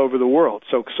literally all over the world.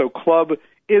 So club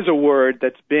is a word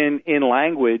that's been in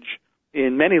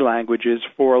many languages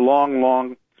for a long,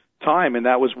 long time, and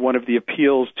that was one of the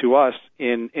appeals to us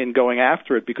in going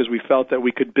after it, because we felt that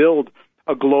we could build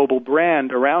a global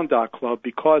brand around .club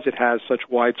because it has such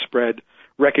widespread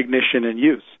recognition and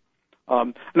use.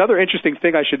 Another interesting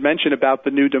thing I should mention about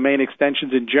the new domain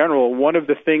extensions in general, one of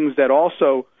the things that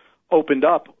also opened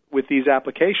up with these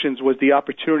applications was the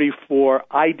opportunity for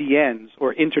IDNs,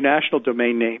 or international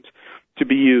domain names, to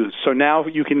be used. So now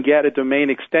you can get a domain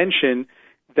extension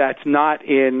that's not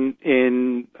in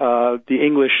the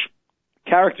English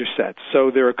character sets.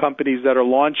 So there are companies that are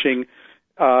launching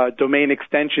domain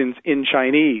extensions in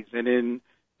Chinese and in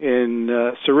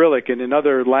Cyrillic and in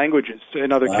other languages,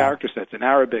 in other character sets, in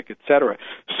Arabic, etc.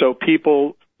 So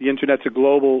the Internet's a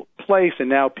global place, and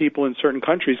now people in certain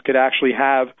countries could actually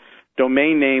have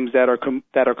domain names that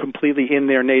are completely in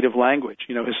their native language.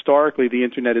 Historically, the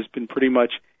Internet has been pretty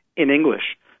much in English,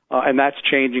 and that's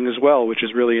changing as well, which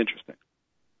is really interesting.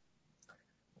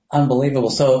 Unbelievable.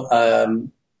 So,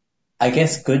 I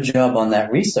guess good job on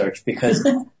that research, because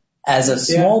as a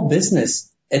small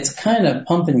business, it's kind of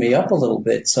pumping me up a little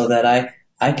bit so that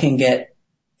I can get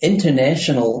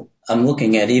international, I'm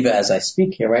looking at Eva as I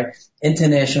speak here, right?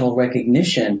 International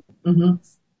recognition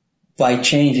by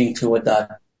changing to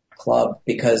a .club,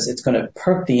 because it's going to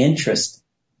perk the interest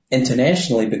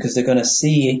internationally, because they're going to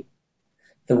see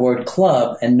the word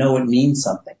club and know it means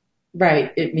something.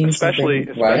 Right. It means especially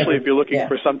if you're looking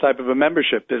for some type of a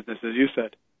membership business, as you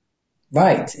said.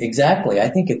 Right. Exactly. I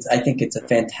think it's a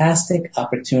fantastic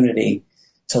opportunity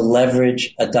to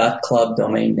leverage a .club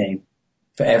domain name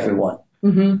for everyone.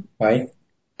 Right.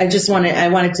 I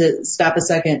wanted to stop a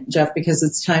second, Jeff, because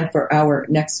it's time for our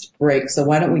next break. So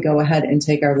why don't we go ahead and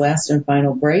take our last and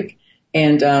final break,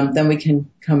 and then we can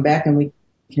come back and we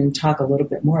can talk a little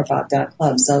bit more about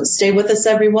 .club. So stay with us,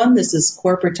 everyone. This is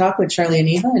Corporate Talk with Charlie and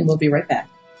Eva, and we'll be right back.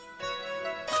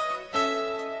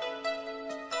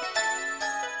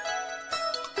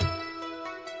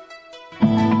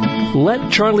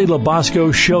 Let Charlie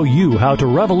Labasco show you how to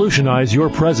revolutionize your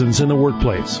presence in the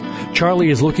workplace. Charlie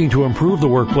is looking to improve the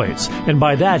workplace, and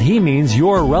by that he means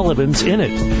your relevance in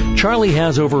it. Charlie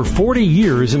has over 40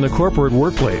 years in the corporate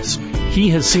workplace. He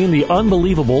has seen the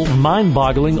unbelievable,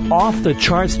 mind-boggling,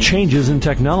 off-the-charts changes in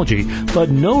technology, but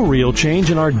no real change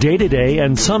in our day-to-day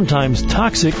and sometimes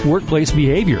toxic workplace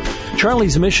behavior.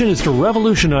 Charlie's mission is to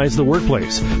revolutionize the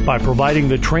workplace by providing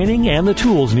the training and the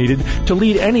tools needed to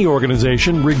lead any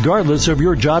organization regardless of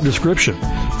your job description.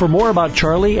 For more about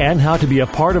Charlie and how to be a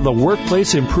part of the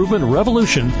workplace improvement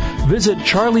revolution, visit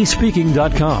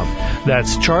charliespeaking.com.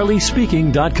 That's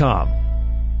charliespeaking.com.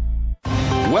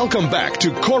 Welcome back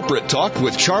to Corporate Talk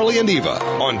with Charlie and Eva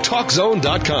on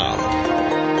TalkZone.com.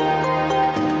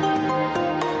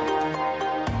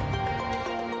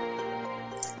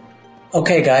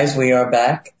 Okay, guys, we are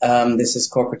back. This is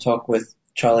Corporate Talk with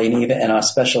Charlie and Eva, and our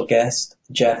special guest,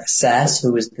 Jeff Sass,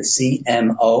 who is the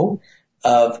CMO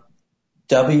of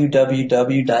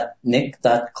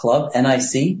www.nic.club,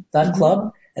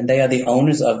 NIC.club, and they are the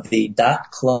owners of the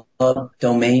 .club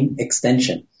domain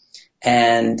extension.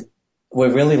 And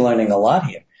we're really learning a lot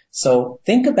here. So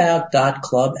think about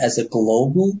 .club as a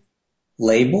global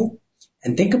label,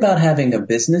 and think about having a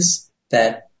business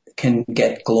that can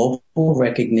get global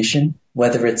recognition,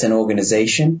 whether it's an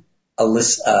organization, a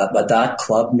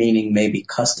 .club meaning maybe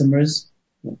customers,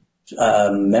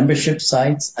 membership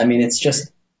sites. I mean, it's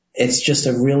just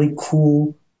a really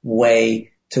cool way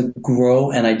to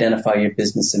grow and identify your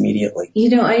business immediately.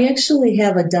 I actually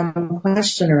have a dumb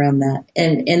question around that.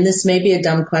 And this may be a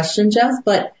dumb question, Jeff,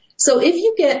 but so if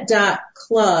you get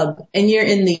 .club and you're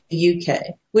in the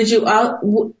UK,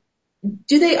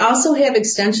 do they also have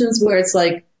extensions where it's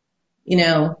like,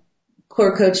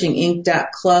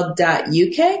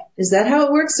 corecoachinginc.club.uk? Is that how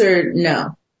it works, or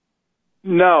no?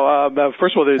 No.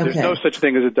 First of all, there's no such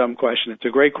thing as a dumb question. It's a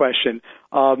great question,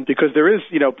 because there is,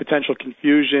 potential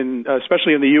confusion,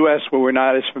 especially in the U.S. where we're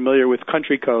not as familiar with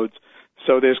country codes.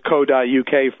 So there's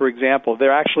co.uk, for example.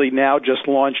 They're actually now just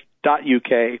launched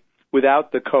 .uk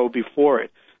without the co before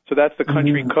it. So that's the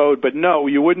country code. But no,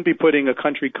 you wouldn't be putting a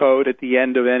country code at the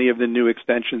end of any of the new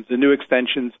extensions. The new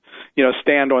extensions,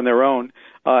 stand on their own.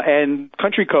 And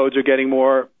country codes are getting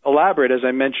more elaborate, as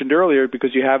I mentioned earlier,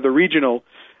 because you have the regional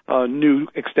new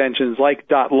extensions like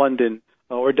 .London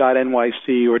or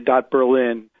 .NYC or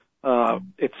 .Berlin,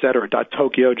 et cetera.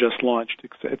 .Tokyo just launched,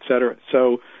 et cetera.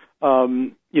 So,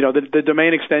 the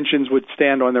domain extensions would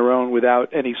stand on their own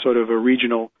without any sort of a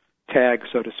regional tag,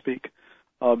 so to speak.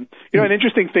 An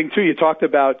interesting thing, too, you talked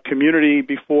about community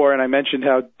before, and I mentioned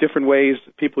how different ways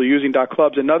people are using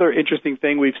 .clubs. Another interesting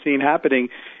thing we've seen happening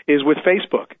is with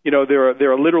Facebook.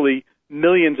 There are literally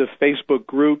millions of Facebook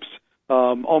groups.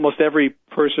 Almost every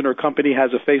person or company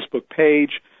has a Facebook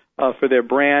page for their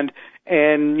brand,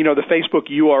 And, the Facebook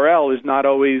URL is not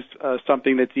always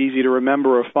something that's easy to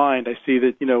remember or find. I see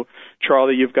that,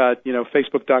 Charlie, you've got,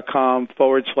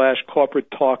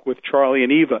 Facebook.com/corporate talk with Charlie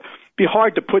and Eva. It'd be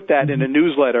hard to put that in a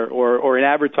newsletter or an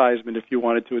advertisement if you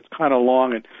wanted to. It's kind of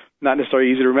long and not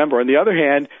necessarily easy to remember. On the other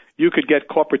hand, you could get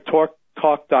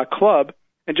corporatetalk.club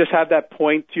and just have that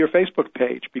point to your Facebook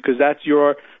page because that's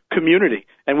your community.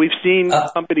 And we've seen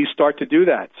companies start to do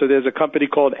that. So there's a company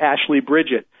called Ashley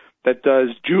Bridget that does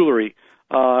jewelry,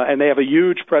 and they have a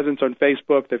huge presence on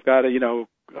Facebook. They've got 300,000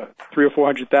 or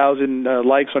 400,000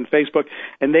 likes on Facebook,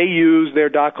 and they use their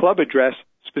 .club address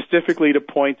specifically to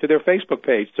point to their Facebook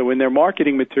page. So in their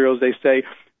marketing materials, they say,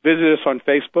 visit us on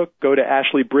Facebook, go to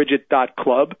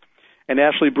ashleybridget.club, and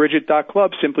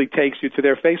ashleybridget.club simply takes you to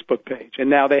their Facebook page. And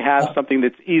now they have something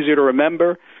that's easier to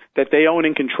remember, that they own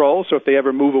and control. So if they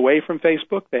ever move away from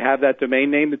Facebook, they have that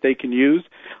domain name that they can use.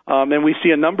 And we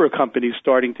see a number of companies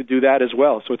starting to do that as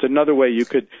well. So it's another way you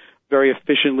could very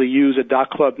efficiently use a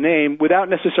 .club name without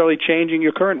necessarily changing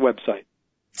your current website.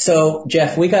 So,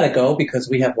 Jeff, we got to go because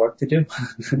we have work to do.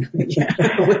 Yeah.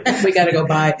 We got to go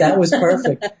by. That was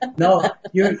perfect. No,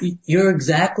 you're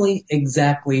exactly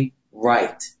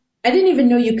right. I didn't even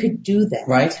know you could do that.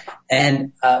 Right.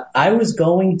 And I was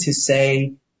going to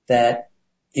say that,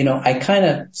 I kind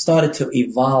of started to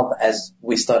evolve as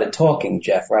we started talking,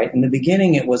 Jeff, right? In the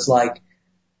beginning, it was like,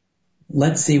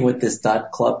 let's see what this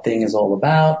 .club thing is all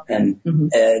about. And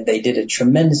they did a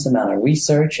tremendous amount of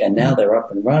research, and now they're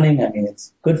up and running. I mean,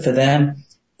 it's good for them.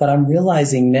 But I'm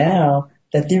realizing now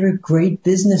that they're a great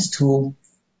business tool,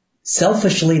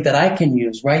 selfishly, that I can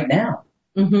use right now.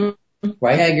 Mm-hmm.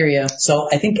 Right? I agree. Yeah. So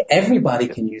I think everybody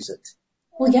can use it.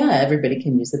 Well, yeah, everybody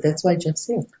can use it. That's why Jeff's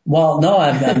here. Well, no,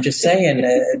 I'm just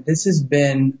saying this has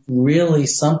been really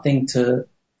something to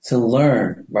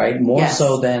learn, right? More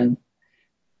so than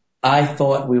I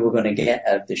thought we were going to get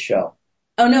out of the show.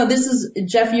 Oh, no, this is,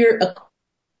 Jeff, you're a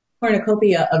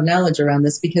cornucopia of knowledge around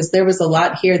this because there was a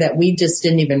lot here that we just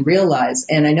didn't even realize.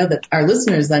 And I know that our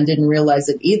listeners then didn't realize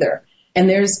it either. And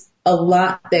there's a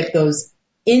lot that goes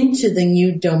into the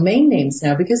new domain names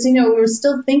now because, we were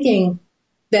still thinking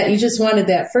that you just wanted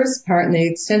that first part and the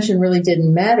extension really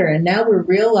didn't matter. And now we're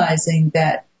realizing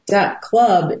that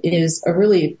 .club is a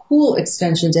really cool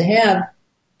extension to have.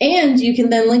 And you can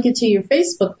then link it to your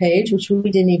Facebook page, which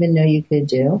we didn't even know you could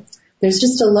do. There's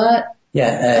just a lot.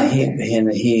 Yeah,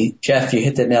 Jeff, you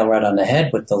hit the nail right on the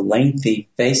head with the lengthy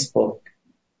Facebook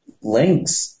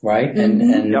links, right?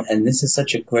 And this is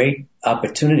such a great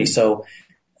opportunity. So,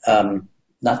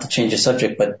 not to change the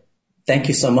subject, but thank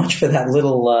you so much for that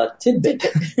little tidbit.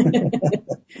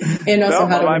 And also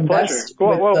how to invest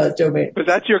with the domain. But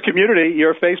that's your community.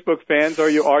 Your Facebook fans are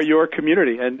your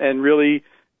community, and really.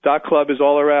 .club is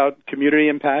all around community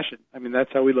and passion. I mean,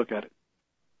 that's how we look at it.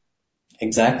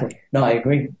 Exactly. No, I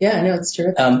agree. Yeah, no, it's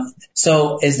true.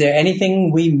 So is there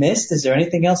anything we missed? Is there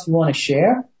anything else you want to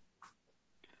share?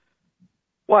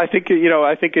 Well, I think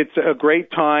it's a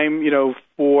great time,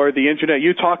 for the internet.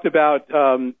 You talked about,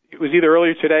 it was either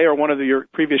earlier today or one of your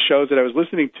previous shows that I was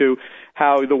listening to,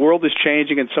 how the world is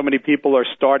changing and so many people are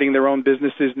starting their own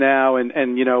businesses now and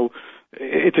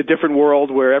it's a different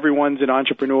world where everyone's an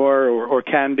entrepreneur or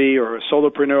can be or a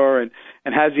solopreneur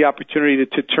and has the opportunity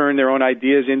to turn their own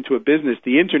ideas into a business.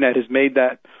 The internet has made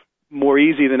that more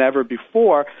easy than ever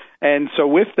before. And so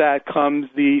with that comes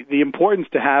the importance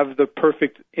to have the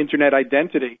perfect internet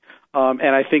identity.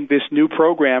 And I think this new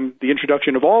program, the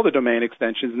introduction of all the domain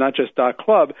extensions, not just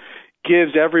 .club,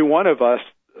 gives every one of us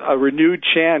a renewed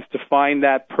chance to find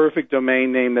that perfect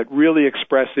domain name that really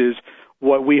expresses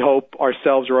what we hope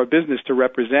ourselves or our business to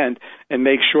represent and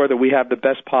make sure that we have the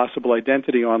best possible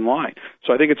identity online.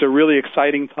 So I think it's a really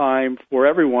exciting time for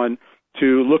everyone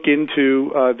to look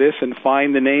into this and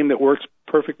find the name that works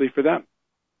perfectly for them.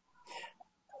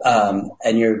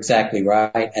 And you're exactly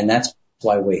right. And that's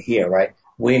why we're here, right?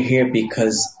 We're here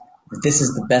because this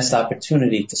is the best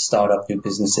opportunity to start up new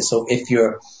businesses. So if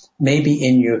you're maybe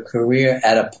in your career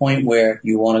at a point where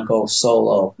you want to go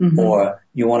solo or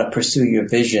you want to pursue your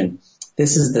vision,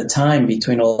 this is the time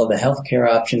between all of the healthcare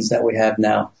options that we have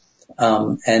now.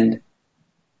 And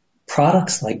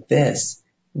products like this,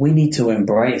 we need to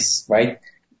embrace, right?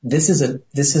 This is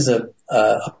a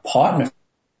partner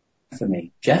for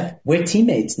me. Jeff, we're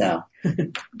teammates now.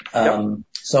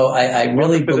 So I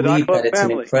really believe that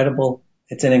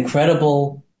it's an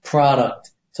incredible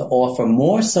product to offer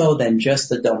more so than just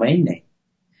the domain name.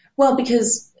 Well,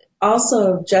 because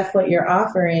also, Jeff, what you're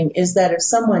offering is that if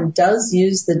someone does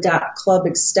use the .club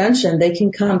extension, they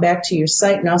can come back to your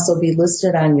site and also be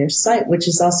listed on your site, which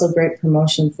is also great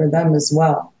promotion for them as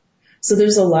well. So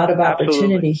there's a lot of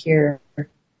opportunity here.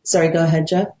 Sorry, go ahead,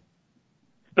 Jeff.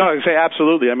 No, I say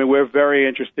absolutely. I mean, we're very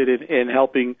interested in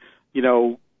helping,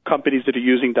 companies that are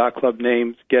using .club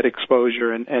names get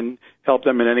exposure and help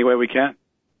them in any way we can.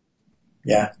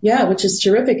 Yeah. Yeah, which is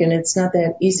terrific, and it's not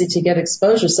that easy to get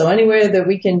exposure. So anywhere that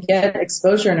we can get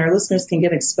exposure and our listeners can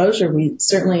get exposure, we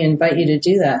certainly invite you to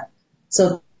do that.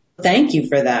 So thank you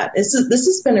for that. This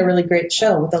has been a really great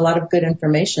show with a lot of good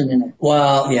information in it.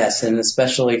 Well, yes, and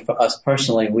especially for us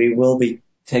personally, we will be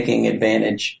taking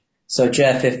advantage. So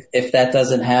Jeff, if that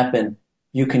doesn't happen,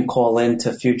 you can call in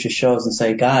to future shows and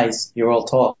say, guys, you're all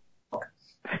talk.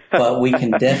 But we can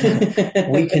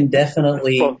definitely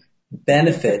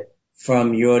benefit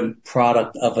from your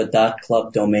product of a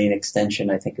 .club domain extension.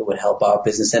 I think it would help our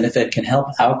business. And if it can help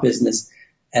our business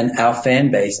and our fan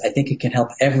base, I think it can help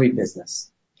every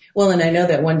business. Well, and I know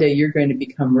that one day you're going to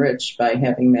become rich by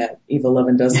having that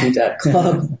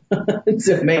evalovandusme.club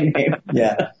domain name.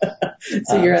 Yeah.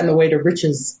 So you're on the way to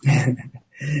riches.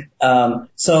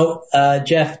 So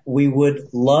Jeff, we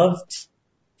would love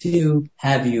to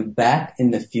have you back in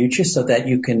the future so that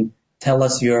you can tell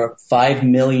us you're 5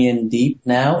 million deep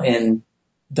now in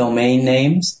domain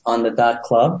names on the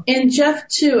 .club. And Jeff,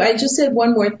 too, I just said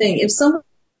one more thing. If someone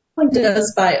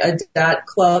does buy a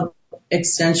 .club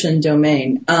extension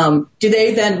domain, do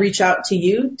they then reach out to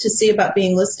you to see about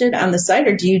being listed on the site,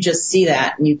 or do you just see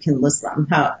that and you can list them?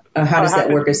 How does that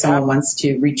work if someone wants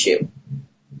to reach you?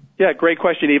 Yeah, great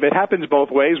question, Eva. It happens both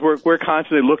ways. We're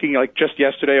constantly looking, like just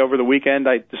yesterday over the weekend,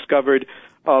 I discovered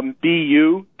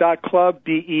BU.club,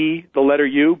 B-E, the letter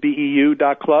U,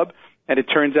 BEU.club, and it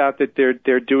turns out that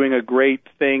they're doing a great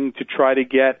thing to try to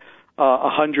get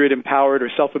 100 empowered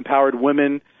or self-empowered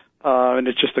women, and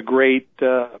it's just a great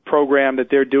program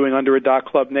that they're doing under a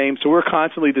 .club name. So we're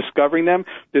constantly discovering them.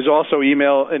 There's also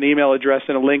an email address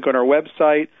and a link on our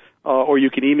website, or you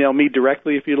can email me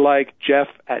directly if you'd like,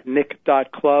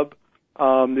 jeff@nick.club.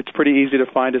 It's pretty easy to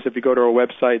find us if you go to our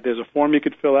website. There's a form you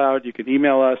could fill out. You can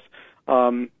email us.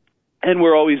 And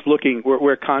we're always looking.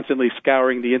 We're constantly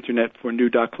scouring the Internet for new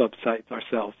 .club sites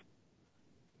ourselves.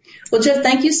 Well, Jeff,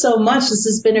 thank you so much. This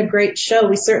has been a great show.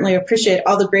 We certainly appreciate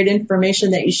all the great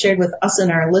information that you shared with us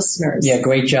and our listeners. Yeah,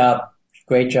 great job.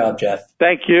 Great job, Jeff.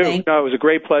 Thank you. It was a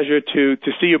great pleasure to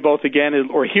see you both again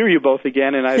or hear you both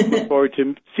again, and I look forward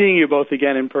to seeing you both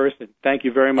again in person. Thank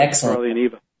you very much, Excellent. Charlie and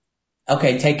Eva.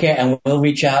 Okay, take care, and we'll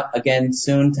reach out again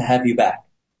soon to have you back.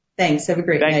 Thanks. Have a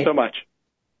great night. Thanks so much.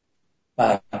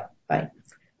 Bye. Bye.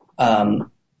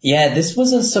 Yeah, this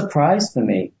was a surprise for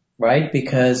me, right?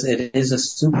 Because it is a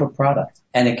super product,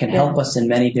 and it can help us in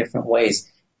many different ways.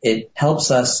 It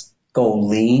helps us go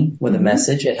lean with a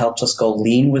message. It helps us go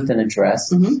lean with an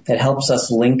address. It helps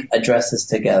us link addresses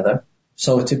together.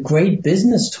 So it's a great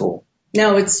business tool.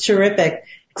 No, it's terrific.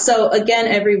 So again,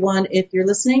 everyone, if you're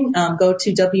listening, go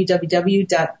to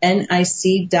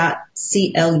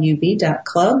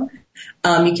www.nic.club.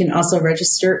 You can also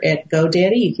register at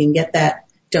GoDaddy. You can get that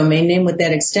domain name with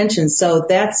that extension. So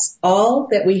that's all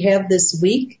that we have this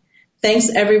week. Thanks,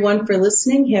 everyone, for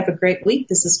listening. Have a great week.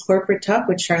 This is Corporate Talk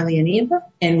with Charlie and Eva,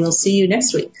 and we'll see you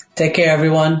next week. Take care,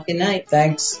 everyone. Good night.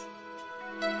 Thanks.